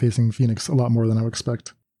have been facing Phoenix a lot more than I would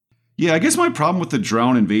expect. Yeah, I guess my problem with the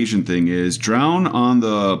Drown invasion thing is Drown on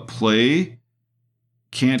the play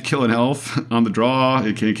can't kill an elf. On the draw,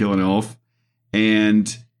 it can't kill an elf.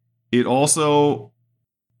 And it also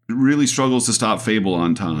really struggles to stop Fable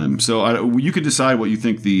on time. So you could decide what you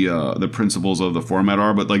think the principles of the format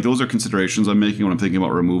are, but like those are considerations I'm making when I'm thinking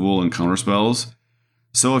about removal and counter spells.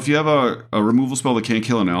 So if you have a removal spell that can't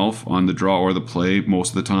kill an elf on the draw or the play most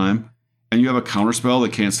of the time, and you have a counter spell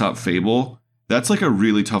that can't stop Fable, that's like a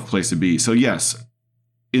really tough place to be. So yes,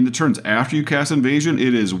 in the turns after you cast Invasion,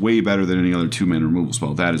 it is way better than any other 2-mana removal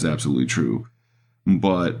spell. That is absolutely true.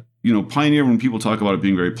 But Pioneer, when people talk about it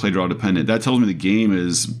being very play draw dependent, that tells me the game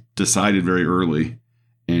is decided very early.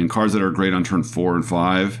 And cards that are great on turn 4 and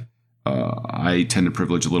 5, I tend to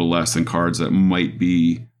privilege a little less than cards that might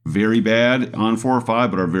be very bad on 4 or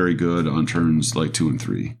 5, but are very good on turns like 2 and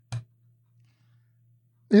 3.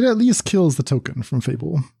 It at least kills the token from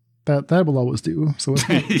Fable. That will always do. So it's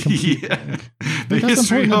not yeah.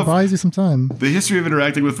 It buys you some time. The history of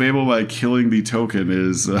interacting with Fable by killing the token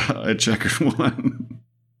is a checkered one.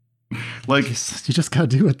 Like, you just gotta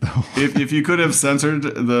do it though. if you could have censored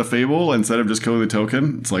the Fable instead of just killing the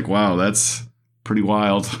token, it's like, wow, that's pretty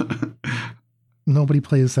wild. Nobody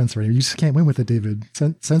plays Censor. You just can't win with it, David.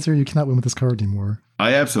 Censor, you cannot win with this card anymore.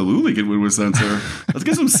 I absolutely can win with Censor. Let's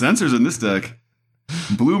get some Censors in this deck.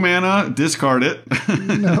 Blue mana, discard it.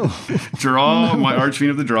 No. Draw my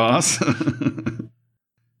Archfiend of the Dross.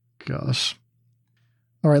 Gosh.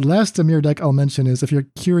 All right, last Dimir deck I'll mention is, if you're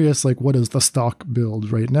curious, like, what is the stock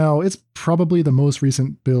build right now, it's probably the most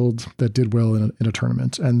recent build that did well in a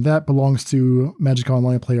tournament, and that belongs to Magic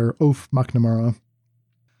Online player Oaf McNamara.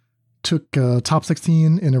 Took top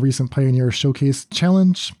 16 in a recent Pioneer Showcase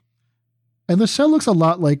challenge, and the shell looks a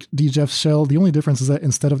lot like DJeff's shell. The only difference is that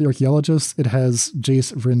instead of the Archaeologist, it has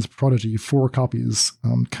Jace Vryn's Prodigy, 4 copies.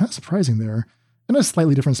 Kind of surprising there. And a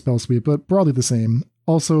slightly different spell suite, but broadly the same.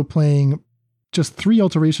 Also playing just 3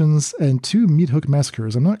 alterations and 2 Meathook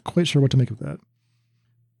Massacres. I'm not quite sure what to make of that.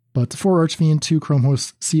 But 4 Archfiend, 2 Chrome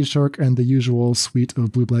Host, Sea Shark, and the usual suite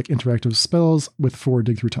of blue-black interactive spells with 4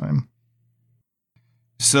 Dig Through Time.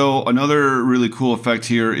 So another really cool effect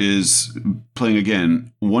here is playing,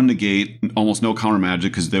 again, 1 negate, almost no counter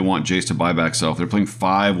magic because they want Jace to buy back self. They're playing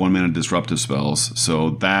 5 1-mana disruptive spells.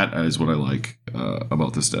 So that is what I like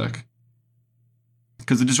about this deck.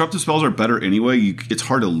 Because the disruptive spells are better anyway. It's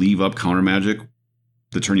hard to leave up counter magic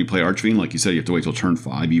the turn you play Archfiend. Like you said, you have to wait till turn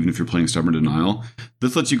 5, even if you're playing Stubborn Denial.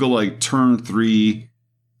 This lets you go like turn 3,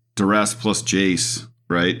 Duress plus Jace,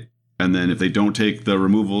 right? And then if they don't take the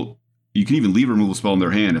removal, you can even leave a removal spell in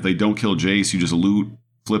their hand. If they don't kill Jace, you just loot,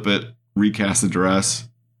 flip it, recast the Duress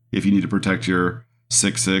if you need to protect your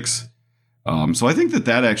 6/6. So I think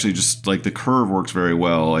that actually just like the curve works very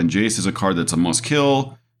well. And Jace is a card that's a must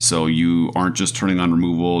kill. So you aren't just turning on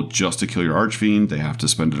removal just to kill your Archfiend. They have to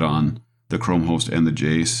spend it on the Chrome Host and the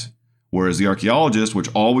Jace. Whereas the Archaeologist, which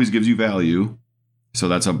always gives you value, so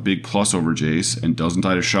that's a big plus over Jace and doesn't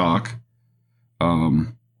die to shock,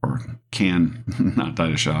 or can not die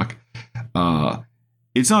to shock.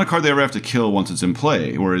 It's not a card they ever have to kill once it's in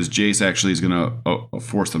play, whereas Jace actually is going to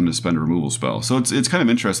force them to spend a removal spell. So it's kind of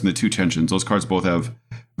interesting, the two tensions. Those cards both have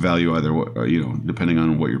value either, depending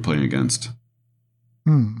on what you're playing against.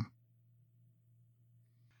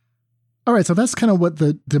 All right, so that's kind of what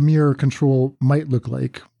the Dimir control might look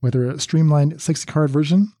like, whether a streamlined 60-card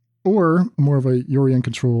version or more of a Yorion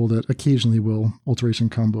control that occasionally will alteration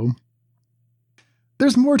combo.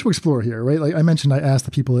 There's more to explore here, right? Like I mentioned, I asked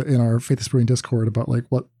the people in our Faith is Brewing Discord about like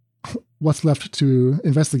what's left to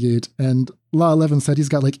investigate, and La 11 said he's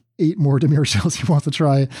got like 8 more Dimir shells he wants to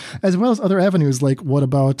try, as well as other avenues like what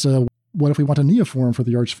about what if we want a Neoform for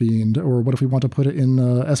the Archfiend, or what if we want to put it in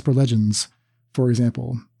Esper Legends, for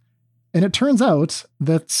example. And it turns out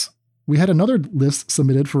that we had another list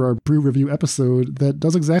submitted for our brew review episode that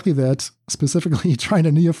does exactly that, specifically trying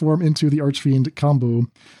to Neoform into the Archfiend combo.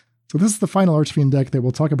 So this is the final Archfiend deck that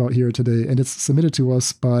we'll talk about here today, and it's submitted to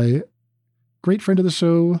us by great friend of the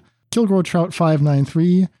show, Kilgrow Trout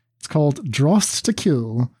 593. It's called Drost to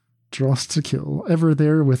Kill. Drost to Kill. Ever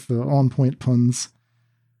there with the on-point puns.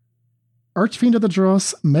 Archfiend of the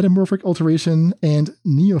Dross, Metamorphic Alteration, and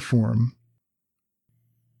Neoform.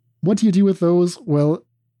 What do you do with those? Well,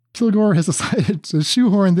 Kilgore has decided to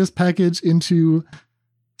shoehorn this package into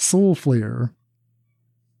Soul Flare.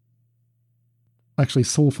 Actually,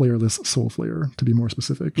 Soul Flare-less Soul Flare, to be more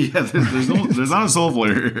specific. Yeah, there's not a Soul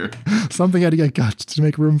Flare here. Something had to get cut to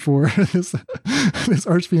make room for this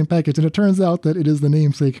Archfiend package, and it turns out that it is the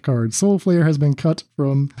namesake card. Soul Flare has been cut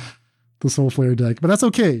from the Soul Flare deck, but that's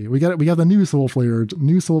okay. We got the new Soul Flare.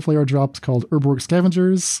 New Soul Flare drops called Urborg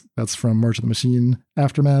Scavengers. That's from March of the Machine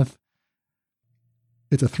Aftermath.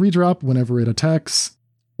 It's a 3-drop. Whenever it attacks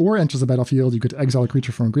or enters the battlefield, you get to exile a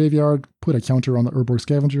creature from a graveyard, put a counter on the Urborg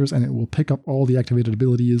Scavengers, and it will pick up all the activated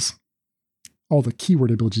abilities, all the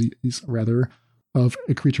keyword abilities, rather, of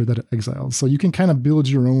a creature that it exiles. So you can kind of build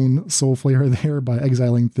your own Soul Flare there by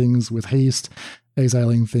exiling things with haste,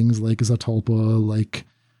 exiling things like Zatalpa, like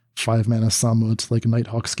 5-mana Summit, like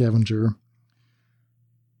Nighthawk Scavenger.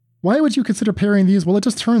 Why would you consider pairing these? Well, it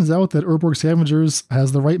just turns out that Urborg Scavengers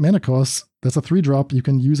has the right mana cost. That's a 3-drop. You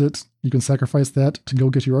can use it. You can sacrifice that to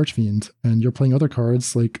go get your Archfiend. And you're playing other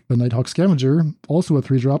cards like the Nighthawk Scavenger, also a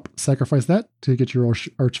 3-drop. Sacrifice that to get your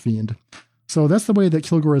Archfiend. So that's the way that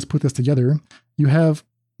Kilgore has put this together. You have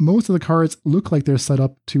most of the cards look like they're set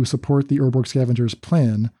up to support the Urborg Scavengers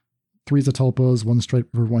plan. 3 Zatalpas, 1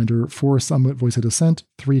 Stripe Riverwinder, 4 Summit Voice of Dissent,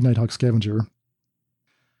 3 Nighthawk Scavenger.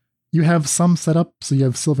 You have some set up, so you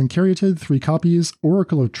have Sylvan Caryatid, 3 copies,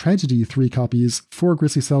 Oracle of Tragedy, 3 copies, 4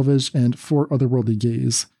 Grisly Salvage, and 4 Otherworldly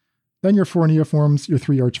Gaze. Then your 4 Neoforms, your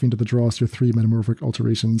 3 Archfiend of the Dross, your 3 Metamorphic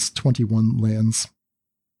Alterations, 21 lands.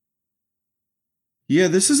 Yeah,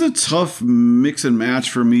 this is a tough mix and match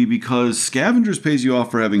for me because Scavengers pays you off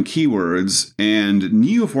for having keywords, and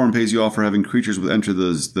Neoform pays you off for having creatures with enter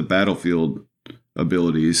the battlefield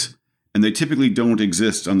abilities. And they typically don't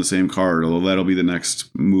exist on the same card, although that'll be the next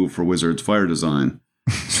move for Wizards Fire Design.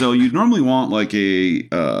 So you'd normally want like a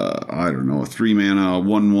 3-mana,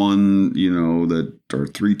 1/1, or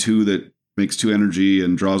 3/2 that makes 2 energy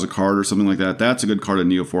and draws a card or something like that. That's a good card to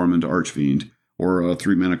Neoform into Archfiend. Or a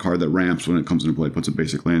 3-mana card that ramps when it comes into play, puts a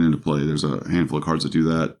basic land into play. There's a handful of cards that do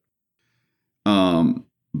that.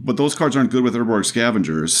 But those cards aren't good with Urborg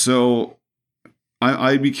Scavengers. So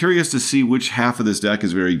I'd be curious to see which half of this deck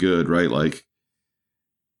is very good, right? Like,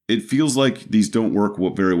 it feels like these don't work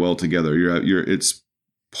very well together. It's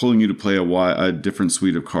pulling you to play a different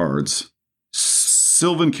suite of cards.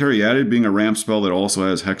 Sylvan Caryatid being a ramp spell that also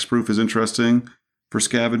has hexproof is interesting for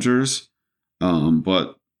Scavengers.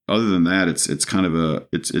 But other than that, it's kind of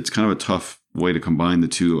a tough way to combine the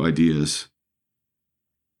two ideas.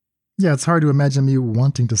 Yeah, it's hard to imagine me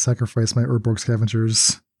wanting to sacrifice my Urborg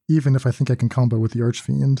Scavengers, even if I think I can combo with the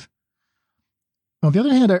Archfiend. On the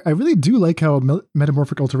other hand, I really do like how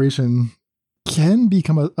Metamorphic Alteration can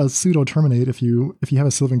become a pseudo Terminate if you have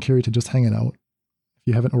a Sylvan Caryatid just hanging out. If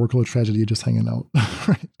you have an Oracle of Tragedy just hanging out,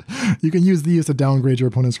 right? You can use these to downgrade your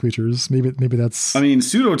opponent's creatures. Maybe that's. I mean,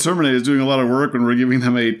 pseudo Terminate is doing a lot of work when we're giving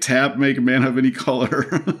them a tap, make a mana of any color,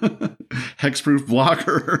 hexproof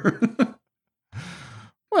blocker.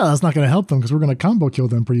 Well, that's not going to help them because we're going to combo kill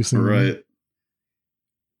them pretty soon. Right.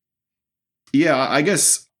 Yeah, I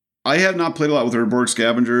guess I have not played a lot with Urborg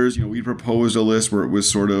Scavengers. We proposed a list where it was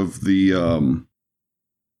sort of the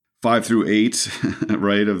 5 through 8,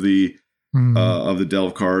 right, of the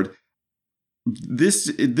Delve card.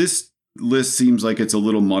 This list seems like it's a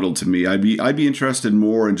little muddled to me. I'd be interested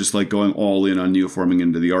more in just like going all in on Neoforming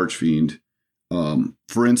into the Archfiend.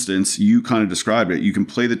 For instance, you kind of described it. You can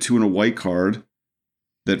play the 2 and a white card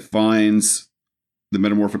that finds the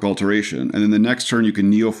Metamorphic Alteration, and then the next turn you can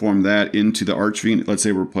Neoform that into the Archfiend. Let's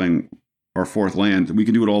say we're playing our 4th land. We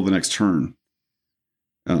can do it all the next turn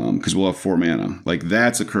because we'll have 4 mana. Like,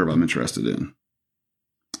 that's a curve I'm interested in.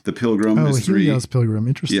 The Pilgrim is 3. Helios Pilgrim,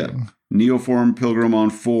 interesting. Yeah. Neoform Pilgrim on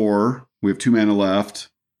 4. We have 2 mana left.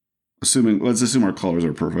 Let's assume our colors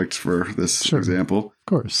are perfect for this example. Of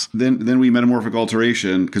course. Then we Metamorphic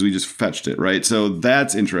Alteration because we just fetched it, right? So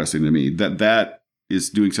that's interesting to me. That is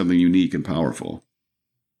doing something unique and powerful.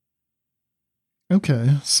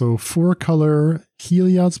 Okay, so 4-color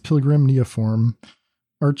Helios Pilgrim Neoform,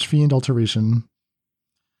 Archfiend Alteration.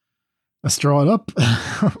 Let's draw it up.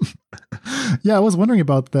 Yeah, I was wondering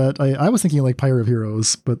about that. I was thinking like Pyre of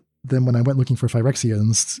Heroes, but then when I went looking for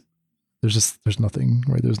Phyrexians, there's nothing,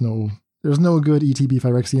 right? There's no good ETB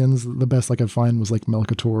Phyrexians. The best I could find was like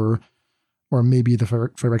Melkator, or maybe the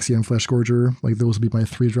Phyrexian Fleshgorger. Like, those would be my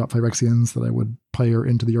 3-drop Phyrexians that I would Pyre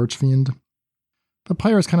into the Archfiend. But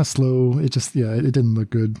Pyre is kind of slow. It didn't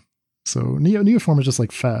look good. So Neoform is just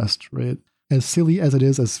like fast, right? As silly as it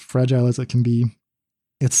is, as fragile as it can be,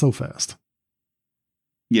 it's so fast.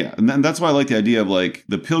 Yeah, and that's why I like the idea of like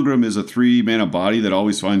the Pilgrim is a 3-mana body that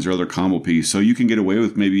always finds your other combo piece. So you can get away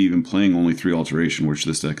with maybe even playing only 3 Alteration, which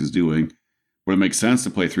this deck is doing. But it makes sense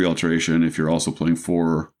to play 3 Alteration if you're also playing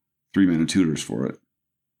 4 3-mana tutors for it.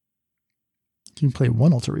 You can play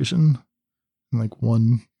one alteration and like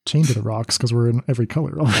one chain to the rocks because we're in every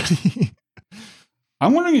color already.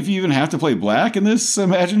 I'm wondering if you even have to play black in this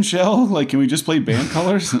Imagine Shell. Like, can we just play band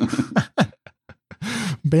colors?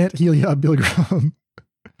 Bant, Helia, Bilgram.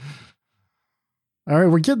 All right,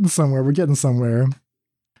 we're getting somewhere.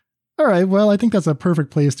 All right, well, I think that's a perfect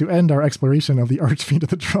place to end our exploration of the Archfiend of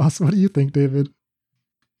the Dross. What do you think, David?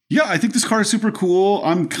 Yeah, I think this card is super cool.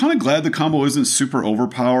 I'm kind of glad the combo isn't super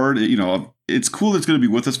overpowered. It's cool that it's going to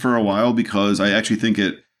be with us for a while because I actually think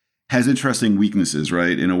it has interesting weaknesses,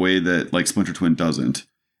 right, in a way that like Splinter Twin doesn't.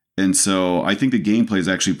 And so I think the gameplay is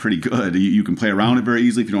actually pretty good. You can play around it very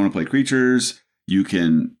easily if you don't want to play creatures. You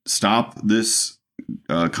can stop this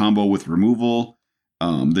combo with removal.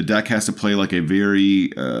 The deck has to play like a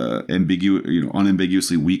very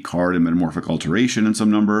unambiguously weak card in Metamorphic Alteration in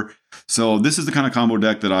some number. So this is the kind of combo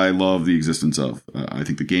deck that I love the existence of. I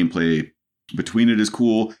think the gameplay between it is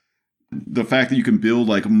cool. The fact that you can build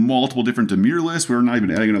like multiple different Dimir lists, we're not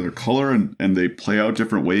even adding another color, and they play out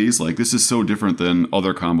different ways. Like this is so different than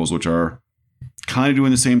other combos, which are kind of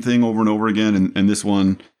doing the same thing over and over again. And this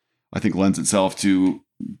one, I think, lends itself to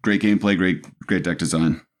great gameplay, great deck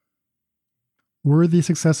design. Worthy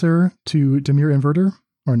successor to Dimir Inverter,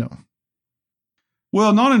 or no?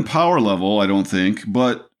 Well, not in power level, I don't think,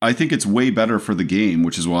 but I think it's way better for the game,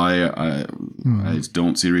 which is why I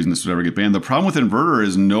don't see a reason this would ever get banned. The problem with Inverter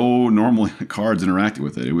is no normal cards interacted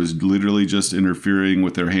with it. It was literally just interfering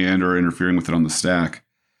with their hand or interfering with it on the stack.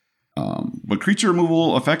 But creature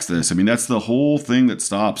removal affects this. I mean, that's the whole thing that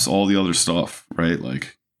stops all the other stuff, right?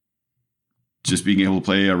 Like just being able to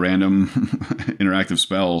play a random interactive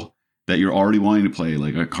spell that you're already wanting to play,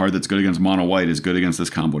 like a card that's good against mono white is good against this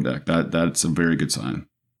combo deck. That's a very good sign.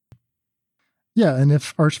 Yeah, and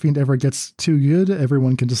if Archfiend ever gets too good,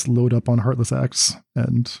 everyone can just load up on Heartless Axe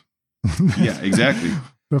and yeah, exactly.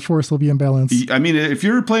 The force will be in balance. I mean, if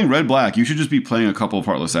you're playing red-black, you should just be playing a couple of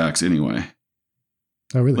Heartless Axe anyway.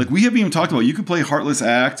 Oh, really? Like we haven't even talked about, you could play Heartless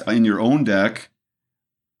Act in your own deck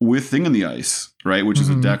with Thing in the Ice, right? Which is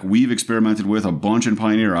a deck we've experimented with a bunch in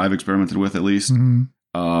Pioneer. I've experimented with at least.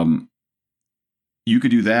 You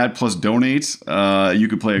could do that plus donate. You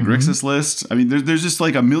could play a Grixis list. I mean, there's just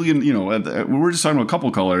like a million, we're just talking about a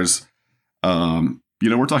couple colors.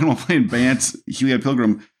 We're talking about playing Bant, Helia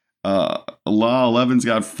Pilgrim. Law 11's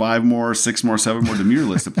got 5 more, 6 more, 7 more Dimir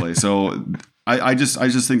lists to play. So I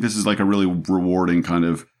just think this is like a really rewarding kind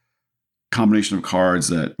of combination of cards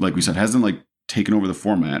that, like we said, hasn't like taken over the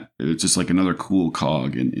format. It's just like another cool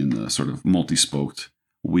cog in the sort of multi-spoked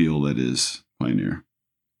wheel that is Pioneer.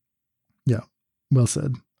 Yeah. Well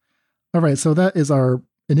said. All right, so that is our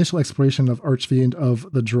initial exploration of Archfiend of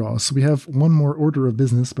the Dross. So we have one more order of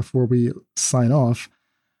business before we sign off.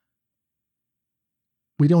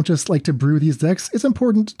 We don't just like to brew these decks. It's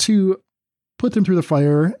important to put them through the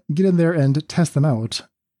fire, get in there and test them out.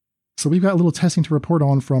 So we've got a little testing to report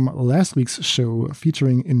on from last week's show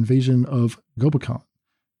featuring Invasion of Gobekon.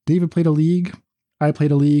 David played a league. I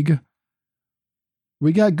played a league.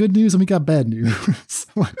 We got good news and we got bad news.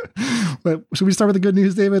 But should we start with the good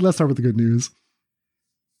news, David? Let's start with the good news.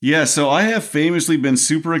 Yeah, so I have famously been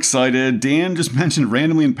super excited. Dan just mentioned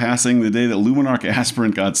randomly in passing the day that Luminarch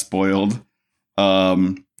Aspirant got spoiled,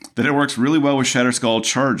 that it works really well with Shatterskull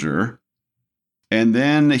Charger. And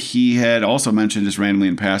then he had also mentioned just randomly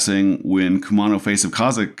in passing when Kumano Face of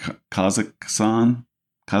Kazakhstan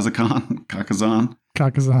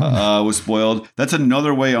was spoiled. That's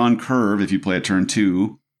another way on curve, if you play at turn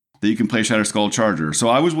 2, that you can play Shatterskull Charger. So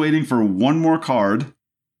I was waiting for one more card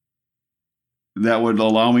that would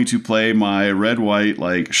allow me to play my red-white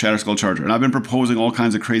like Shatterskull Charger. And I've been proposing all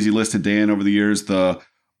kinds of crazy lists to Dan over the years. The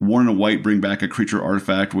 1 and a white bring back a creature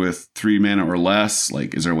artifact with 3 mana or less.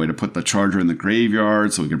 Like, is there a way to put the Charger in the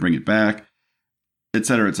graveyard so we can bring it back?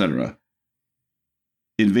 Etc., etc.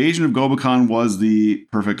 Invasion of Gobekon was the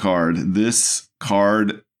perfect card. This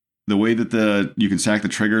card, the way that you can stack the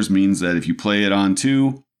triggers means that if you play it on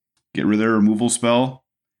 2, get rid of their removal spell,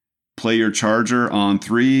 play your Charger on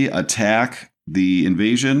 3, attack the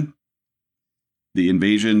invasion. The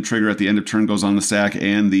invasion trigger at the end of turn goes on the stack,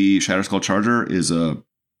 and the Shatterskull Charger is a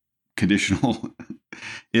conditional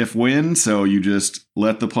if win. So you just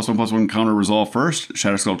let the +1/+1 counter resolve first.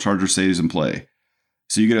 Shatterskull Charger stays in play.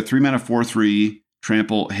 So you get a 3 mana 4/3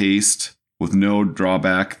 trample haste with no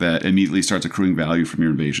drawback that immediately starts accruing value from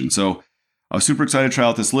your invasion. So I was super excited to try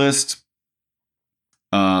out this list.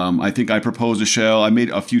 I think I proposed a shell. I made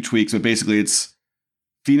a few tweaks, but basically it's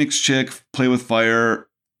Phoenix Chick, Play with Fire,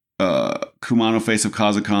 Kumano Face of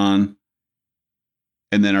Kazakhstan,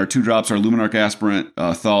 and then our 2 drops are Luminarch Aspirant,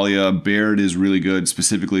 Thalia. Baird is really good,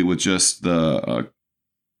 specifically with just the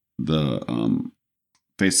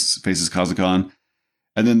faces Kazakhstan.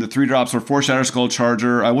 And then the 3 drops were 4 Shatterskull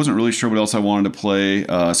Charger. I wasn't really sure what else I wanted to play.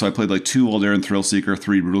 So I played like 2 Eldarin Thrillseeker,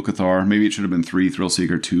 3 Brutal Cathar. Maybe it should have been 3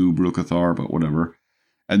 Thrillseeker, 2 Brutal Cathar, but whatever.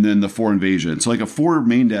 And then the 4 Invasion. So like a 4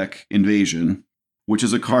 main deck Invasion, which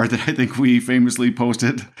is a card that I think we famously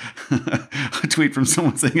posted a tweet from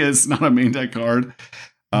someone saying it's not a main deck card.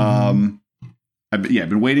 I've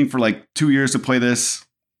been waiting for like 2 years to play this.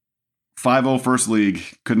 5-0 first league.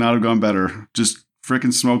 Could not have gone better. Just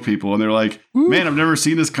freaking smoke people. And they're like, man, I've never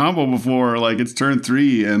seen this combo before. Like, it's turn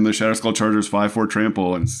 3 and the Shatterskull Charger's 5-4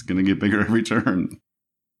 trample, and it's going to get bigger every turn.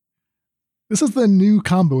 This is the new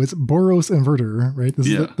combo. It's Boros Inverter, right? This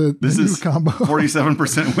is the new combo.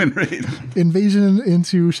 47% win rate. Invasion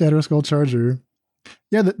into Shatterskull Charger.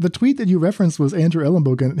 Yeah, the tweet that you referenced was Andrew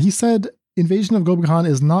Ellenbogen. He said Invasion of Gobekhan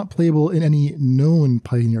is not playable in any known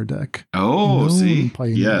Pioneer deck. Oh, see?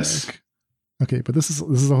 Pioneer deck. Okay, but this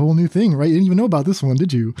is a whole new thing, right? You didn't even know about this one,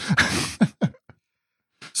 did you?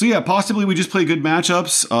 So yeah, possibly we just play good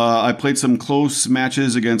matchups. I played some close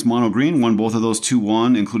matches against Mono Green, won both of those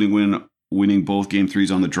 2-1, including winning both game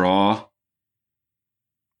 3s on the draw.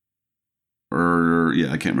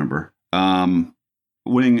 I can't remember.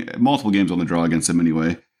 Winning multiple games on the draw against him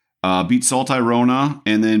anyway. Beat Sultai Rona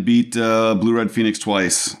and then beat Blue Red Phoenix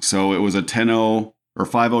twice. So it was a 10-0 or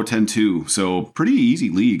 5-0 10-2. So pretty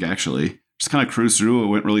easy league actually. Just kind of cruised through. It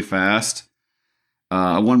went really fast.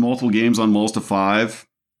 I won multiple games on mulls to 5.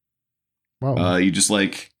 Wow. You just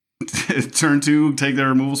like turn 2, take their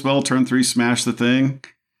removal spell. Turn 3, smash the thing.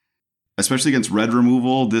 Especially against red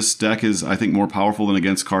removal, this deck is, I think, more powerful than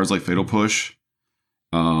against cards like Fatal Push.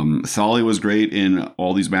 Thalia was great in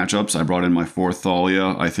all these matchups. I brought in my 4th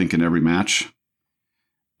Thalia, I think, in every match.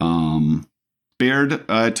 Baird,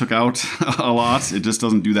 I took out a lot. It just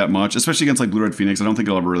doesn't do that much, especially against like Blue Red Phoenix. I don't think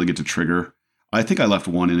it'll ever really get to trigger. I think I left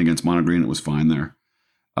 1 in against Mono Green. It was fine there.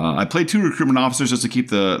 I played 2 recruitment officers just to keep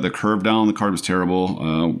the curve down. The card was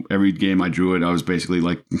terrible. Every game I drew it, I was basically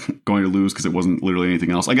like going to lose because it wasn't literally anything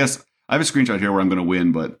else. I guess I have a screenshot here where I'm going to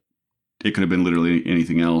win, but it could have been literally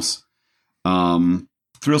anything else.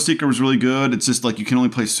 Thrillseeker was really good. It's just like you can only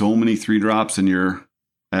play so many 3 drops in your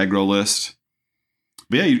aggro list.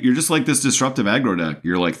 But yeah, you're just like this disruptive aggro deck.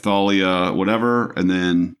 You're like Thalia, whatever, and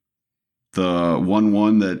then the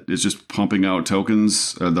 1/1 that is just pumping out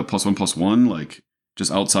tokens, the +1/+1, like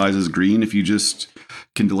just outsizes green if you just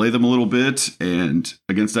can delay them a little bit. And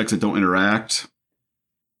against decks that don't interact,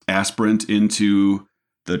 Aspirant into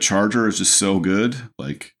the Charger is just so good.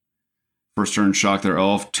 Like first turn, shock their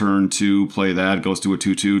elf. Turn 2, play that, goes to a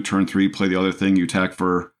 2/2. Turn 3, play the other thing. You attack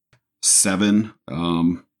for 7.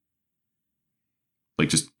 Like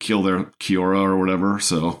just kill their Kiora or whatever.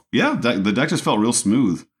 So yeah, the deck just felt real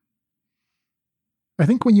smooth. I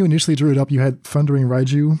think when you initially drew it up, you had Thundering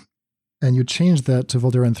Raiju, and you changed that to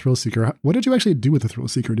Voldaren Thrillseeker. What did you actually do with the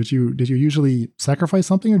Thrillseeker? Did you usually sacrifice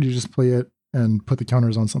something, or did you just play it and put the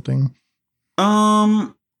counters on something?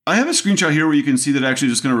 I have a screenshot here where you can see that actually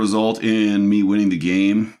just going to result in me winning the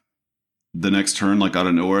game the next turn, like out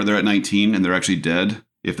of nowhere. They're at 19 and they're actually dead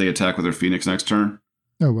if they attack with their Phoenix next turn.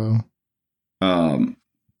 Oh, wow.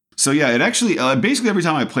 So yeah, it actually, basically every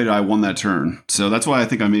time I played it, I won that turn. So that's why I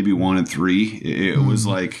think I maybe won in 3. It was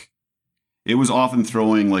like, it was often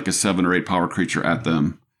throwing like a 7 or 8 power creature at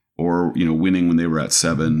them, or, you know, winning when they were at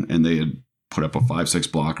 7 and they had put up a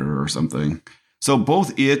 5/6 blocker or something. So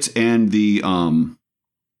both it and the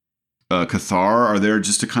Cathar are there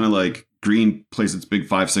just to kind of like green plays its big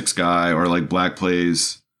 5/6 guy, or like black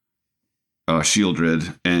plays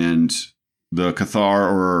Shieldred, and the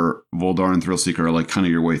Cathar or Voldaren Thrillseeker are like kind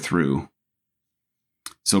of your way through.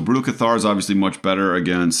 So Brutal Cathar is obviously much better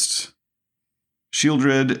against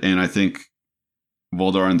Shieldred, and I think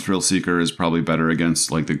Voldaren Thrillseeker is probably better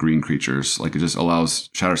against like the green creatures. Like it just allows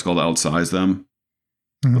Shatterskull to outsize them.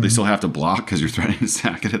 But they still have to block because you're threatening to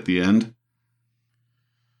sack it at the end.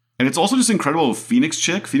 And it's also just incredible with Phoenix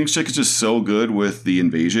Chick. Phoenix Chick is just so good with the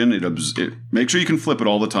invasion. It makes sure you can flip it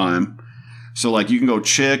all the time. So like you can go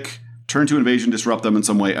Chick, turn 2 invasion, disrupt them in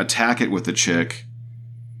some way, attack it with the Chick.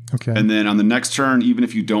 Okay. And then on the next turn, even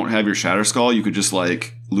if you don't have your Shatterskull, you could just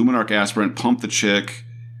like Luminarch Aspirant, pump the Chick,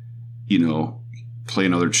 you know, play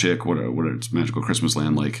another Chick, what it's Magical Christmas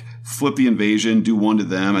Land, like flip the invasion, do 1 to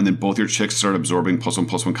them, and then both your Chicks start absorbing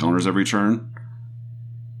 +1/+1 counters every turn.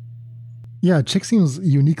 Yeah, Chick seems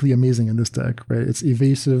uniquely amazing in this deck, right? It's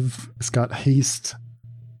evasive, it's got haste.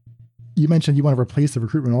 You mentioned you want to replace the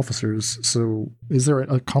recruitment officers, so is there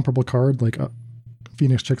a comparable card like a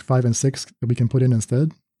Phoenix Chick 5 and 6 that we can put in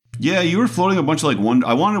instead? Yeah, you were floating a bunch of like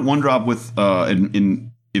I wanted 1 drop with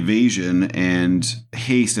in evasion and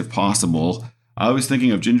haste if possible. I was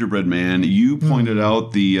thinking of Gingerbread Man. You pointed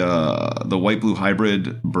out the white-blue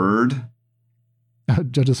hybrid bird.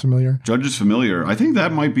 Judge is Familiar. Judge is Familiar. I think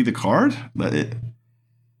that might be the card. The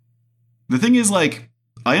thing is, like,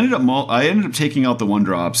 I ended up taking out the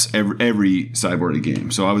 1-drops every sideboarded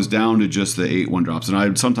game. So I was down to just the 8 1-drops, and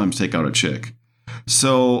I'd sometimes take out a chick.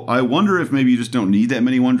 So I wonder if maybe you just don't need that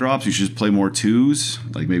many 1-drops. You should just play more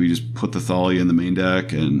 2s. Like maybe just put the Thalia in the main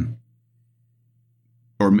deck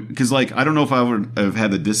or because like I don't know if I would have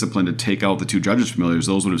had the discipline to take out the 2 Judges Familiars.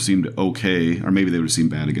 Those would have seemed okay, or maybe they would have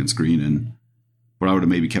seemed bad against green, but I would have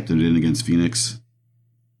maybe kept it in against Phoenix.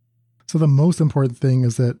 So the most important thing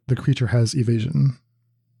is that the creature has evasion.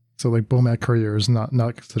 So like Bomat Courier is not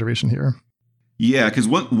a consideration here. Yeah, because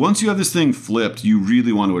once you have this thing flipped, you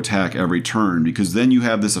really want to attack every turn, because then you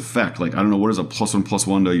have this effect. Like, I don't know, what is a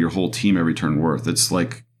 +1/+1 to your whole team every turn worth? It's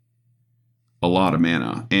like a lot of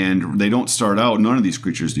mana. And they don't start out, none of these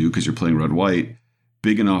creatures do, because you're playing red-white,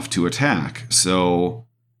 big enough to attack. So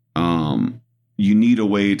you need a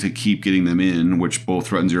way to keep getting them in, which both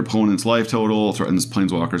threatens your opponent's life total, threatens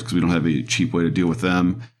Planeswalkers, because we don't have a cheap way to deal with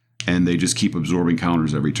them, and they just keep absorbing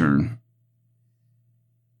counters every turn.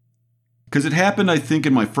 Because it happened, I think,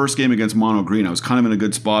 in my first game against Mono Green. I was kind of in a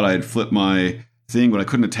good spot. I had flipped my thing, but I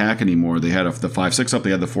couldn't attack anymore. They had the 5/6 up,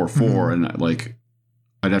 they had the 4/4, and like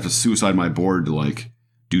I'd have to suicide my board to like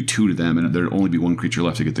do 2 to them, and there'd only be 1 creature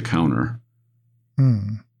left to get the counter.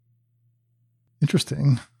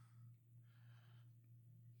 Interesting.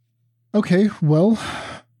 Okay, well,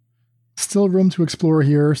 still room to explore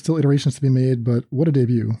here, still iterations to be made, but what a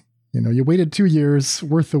debut. You know, you waited 2 years,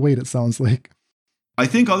 worth the wait, it sounds like. I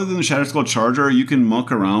think other than the Shatterskull Charger, you can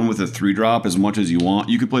muck around with a 3-drop as much as you want.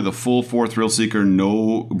 You could play the full 4 Thrillseeker,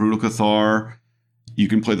 no Brutal Cathar. You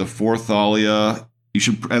can play the 4 Thalia. You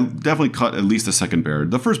should definitely cut at least the second Baird.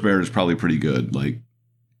 The first Baird is probably pretty good. Like,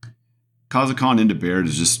 Kazakhstan into Baird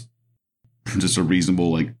is just a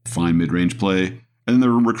reasonable, like, fine mid-range play. And then the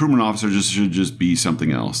Recruitment Officer should just be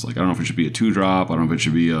something else. Like, I don't know if it should be a 2-drop. I don't know if it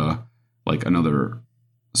should be another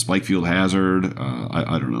Spikefield Hazard.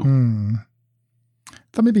 I don't know.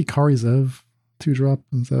 I thought maybe Kari Zev 2-drop.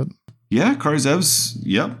 Is that? Yeah, Kari Zev's.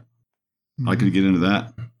 Yep. I could get into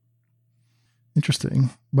that. Interesting.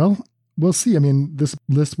 Well, we'll see. I mean, this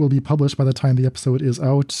list will be published by the time the episode is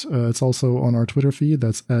out. It's also on our Twitter feed.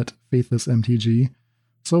 That's at FaithlessMTG.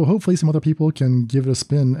 So hopefully some other people can give it a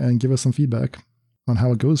spin and give us some feedback on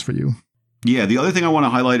how it goes for you. Yeah, the other thing I want to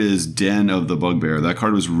highlight is Den of the Bugbear. That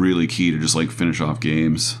card was really key to just like finish off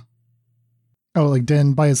games. Oh, like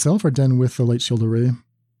Den by itself or Den with the Light Shield Array?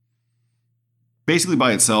 Basically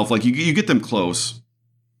by itself. Like you get them close,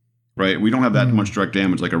 right? We don't have that much direct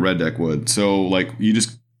damage like a red deck would. So like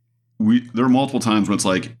there are multiple times when it's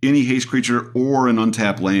like any haste creature or an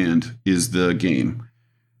untapped land is the game.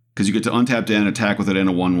 Because you get to untap Den, attack with it and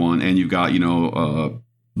a 1/1, and you've got,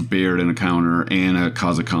 Baird and a counter and a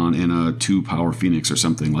Kazakhstan and a 2-power Phoenix or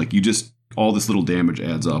something. Like all this little damage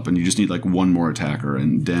adds up, and you just need like 1 more attacker,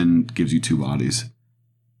 and Den gives you 2 bodies.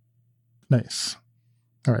 Nice.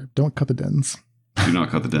 All right, don't cut the Dens. Do not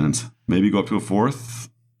cut the Dens. Maybe go up to a 4th.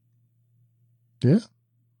 Yeah.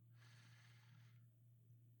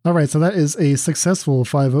 All right, so that is a successful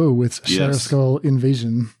 5-0 with Shatterskull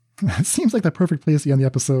Invasion. It seems like the perfect place to end the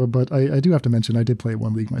episode, but I do have to mention I did play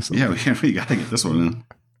 1 league myself. Yeah, we got to get this one in.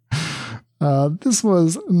 This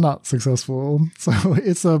was not successful. So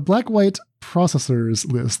it's a black-white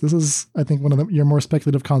processors list. This is, I think, one of your more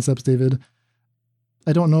speculative concepts, David.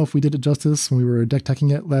 I don't know if we did it justice when we were deck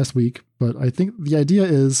teching it last week, but I think the idea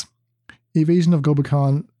is Evasion of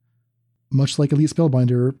Gobekhan, much like Elite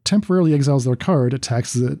Spellbinder, temporarily exiles their card,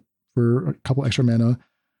 taxes it for a couple extra mana.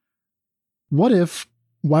 What if,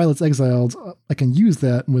 while it's exiled, I can use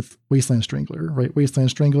that with Wasteland Strangler, right? Wasteland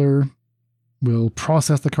Strangler will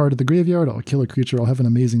process the card to the graveyard, I'll kill a creature, I'll have an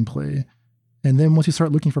amazing play. And then once you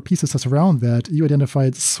start looking for pieces to surround that, you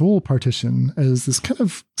identified Soul Partition as this kind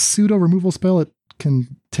of pseudo removal spell. It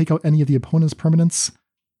can take out any of the opponent's permanents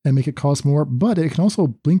and make it cost more, but it can also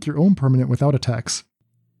blink your own permanent without attacks.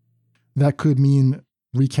 That could mean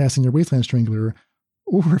recasting your Wasteland Strangler,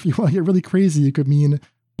 or if you want to get really crazy, it could mean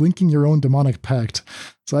blinking your own Demonic Pact.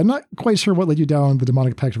 So I'm not quite sure what led you down the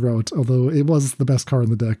Demonic Pact route, although it was the best card in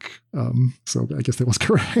the deck. So I guess that was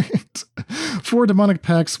correct. 4 Demonic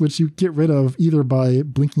Pacts, which you get rid of either by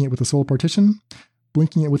blinking it with a Soul Partition,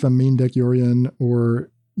 blinking it with a main deck Yorion, or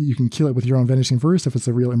you can kill it with your own Vanishing Verse if it's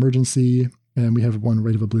a real emergency. And we have 1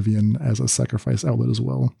 Rite of Oblivion as a sacrifice outlet as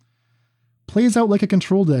well. Plays out like a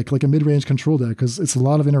control deck, like a mid-range control deck, because it's a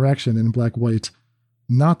lot of interaction in black-white.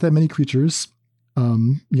 Not that many creatures.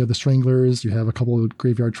 You have the Stranglers, you have a couple of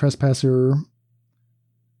Graveyard Trespasser,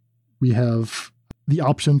 We have the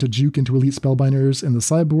option to juke into elite spellbinders in the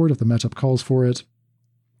sideboard if the matchup calls for it.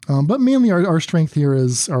 But mainly our strength here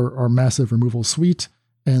is our massive removal suite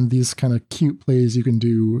and these kind of cute plays you can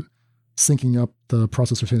do syncing up the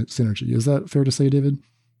processor synergy. Is that fair to say, David?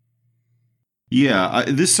 Yeah,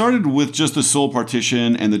 this started with just the Soul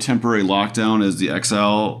Partition and the Temporary Lockdown as the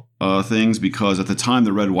exile things, because at the time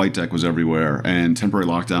the red-white deck was everywhere, and Temporary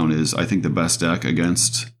Lockdown is, I think, the best deck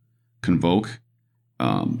against Convoke.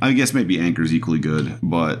 I guess maybe Anchor's equally good,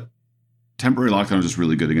 but Temporary Lockdown is just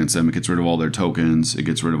really good against them. It gets rid of all their tokens. It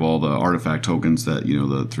gets rid of all the artifact tokens that,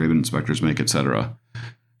 the Thraben Inspectors make, etc.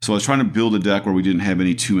 So I was trying to build a deck where we didn't have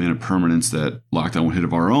any 2-mana permanents that Lockdown would hit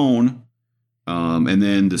of our own. And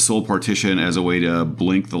then the Soul Partition as a way to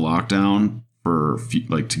blink the Lockdown for,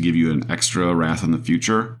 to give you an extra Wrath in the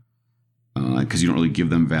future. Because you don't really give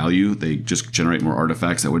them value. They just generate more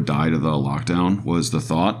artifacts that would die to the Lockdown was the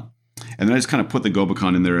thought. And then I just kind of put the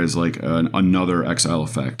Gobakon in there as like another exile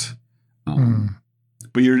effect.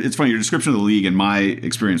 But it's funny, your description of the league and my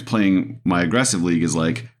experience playing my aggressive league is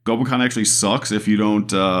like, Gobakon actually sucks if you don't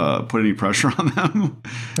put any pressure on them.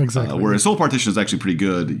 Exactly. Whereas Soul Partition is actually pretty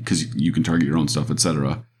good because you can target your own stuff,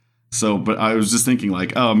 etc. So, but I was just thinking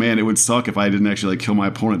like, oh man, it would suck if I didn't actually kill my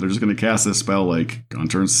opponent. They're just going to cast this spell on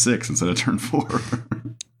turn 6 instead of turn 4.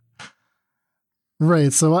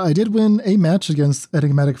 Right, so I did win a match against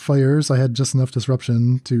Enigmatic Fires. I had just enough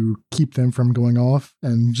disruption to keep them from going off,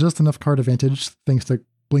 and just enough card advantage, thanks to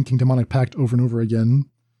blinking Demonic Pact over and over again,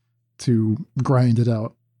 to grind it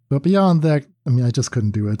out. But beyond that, I just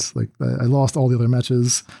couldn't do it. Like, I lost all the other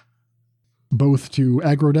matches, both to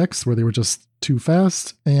aggro decks, where they were just too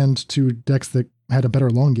fast, and to decks that had a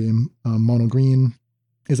better long game. Mono Green,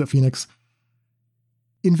 Is It Phoenix?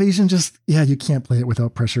 Invasion you can't play it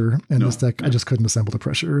without pressure. And this deck, I just couldn't assemble the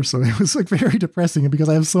pressure. So it was like very depressing. And because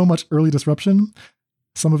I have so much early disruption,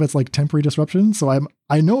 some of it's like temporary disruption. So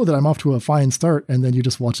I know that I'm off to a fine start, and then you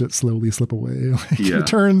just watch it slowly slip away. Your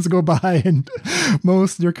turns go by and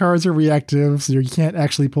most of your cards are reactive. So you can't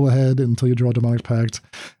actually pull ahead until you draw Demonic Pact.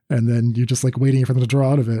 And then you're just like waiting for them to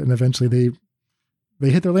draw out of it. And eventually they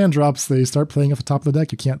hit their land drops. They start playing at the top of the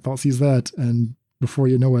deck. You can't fault seize that. And before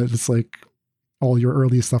you know it, it's like all your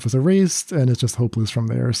early stuff is erased, and it's just hopeless from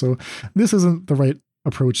there. So this isn't the right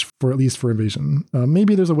approach at least for Invasion.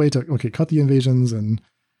 Maybe there's a way to, cut the invasions and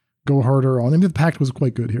go harder on. Maybe the Pact was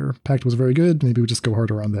quite good here. Pact was very good. Maybe we just go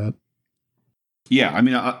harder on that. Yeah,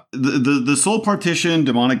 the Soul Partition,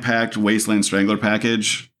 Demonic Pact, Wasteland Strangler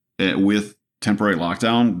package with Temporary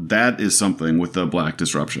Lockdown, that is something with the Black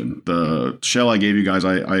Disruption. The shell I gave you guys,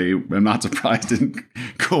 I am not surprised didn't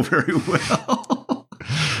go very well.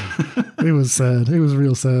 It was sad. It was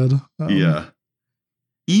real sad. Yeah.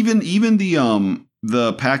 Even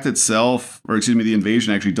the pact itself, or excuse me, the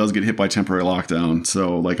invasion actually does get hit by Temporary Lockdown.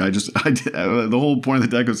 So the whole point of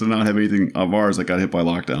the deck was to not have anything of ours that got hit by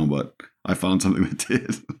Lockdown, but I found something that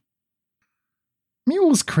did. What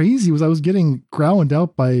was crazy was I was getting ground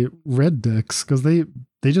out by red decks because they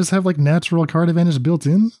just have like natural card advantage built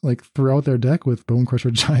in like throughout their deck with Bone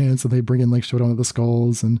Crusher Giants, and they bring in like Showdown of the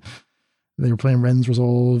Skulls, and they were playing Ren's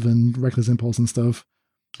Resolve and Reckless Impulse and stuff.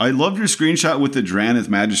 I loved your screenshot with the Dranith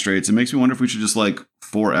Magistrates. It makes me wonder if we should just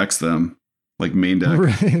 4X them, like main deck.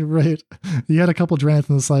 Right. You had a couple Dranith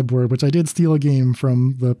in the sideboard, which I did steal a game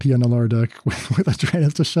from the PNLR deck with a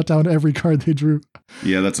Dranith to shut down every card they drew.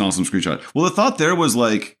 Yeah, that's an awesome screenshot. Well, the thought there was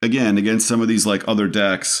again, against some of these other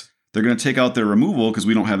decks, they're going to take out their removal because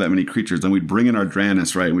we don't have that many creatures. Then we'd bring in our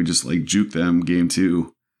Draniths, right? And we just juke them game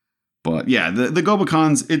 2. But yeah, the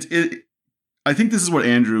Gobakons, I think this is what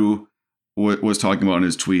Andrew was talking about in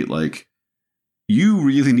his tweet. You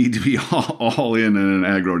really need to be all in an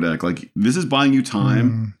aggro deck. This is buying you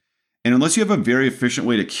time. And unless you have a very efficient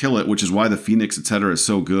way to kill it, which is why the Phoenix, etc., is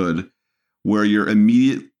so good, where you're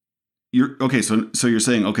okay. So you're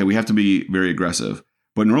saying, okay, we have to be very aggressive.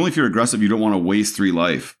 But normally if you're aggressive, you don't want to waste 3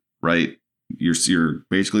 life, right? You're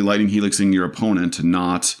basically lightning helixing your opponent to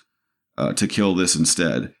not to kill this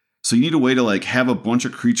instead. So you need a way to have a bunch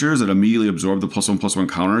of creatures that immediately absorb the +1/+1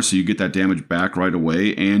 counter, so you get that damage back right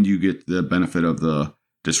away, and you get the benefit of the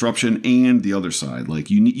disruption and the other side.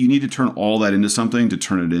 You need to turn all that into something to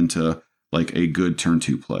turn it into a good turn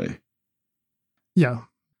 2 play. Yeah,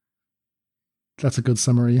 that's a good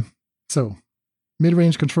summary. So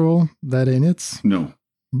mid-range control, that ain't it. No.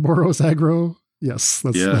 Boros aggro, yes.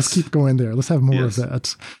 Let's keep going there. Let's have more of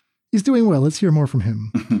that. He's doing well. Let's hear more from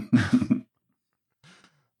him.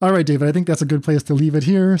 All right, David, I think that's a good place to leave it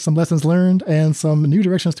here. Some lessons learned and some new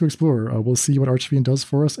directions to explore. We'll see what Archfiend does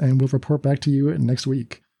for us, and we'll report back to you next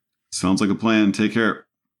week. Sounds like a plan. Take care.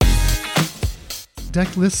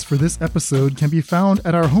 deck lists for this episode can be found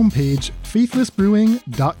at our homepage,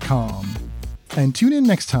 faithlessbrewing.com. And tune in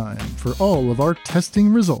next time for all of our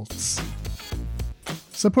testing results.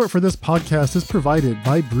 Support for this podcast is provided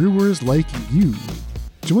by brewers like you.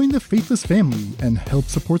 Join the Faithless family and help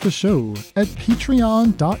support the show at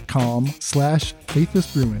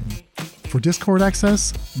patreon.com/faithlessbrewing for Discord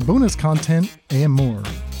access, bonus content, and more.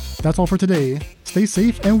 That's all for today. Stay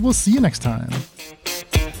safe and we'll see you next time.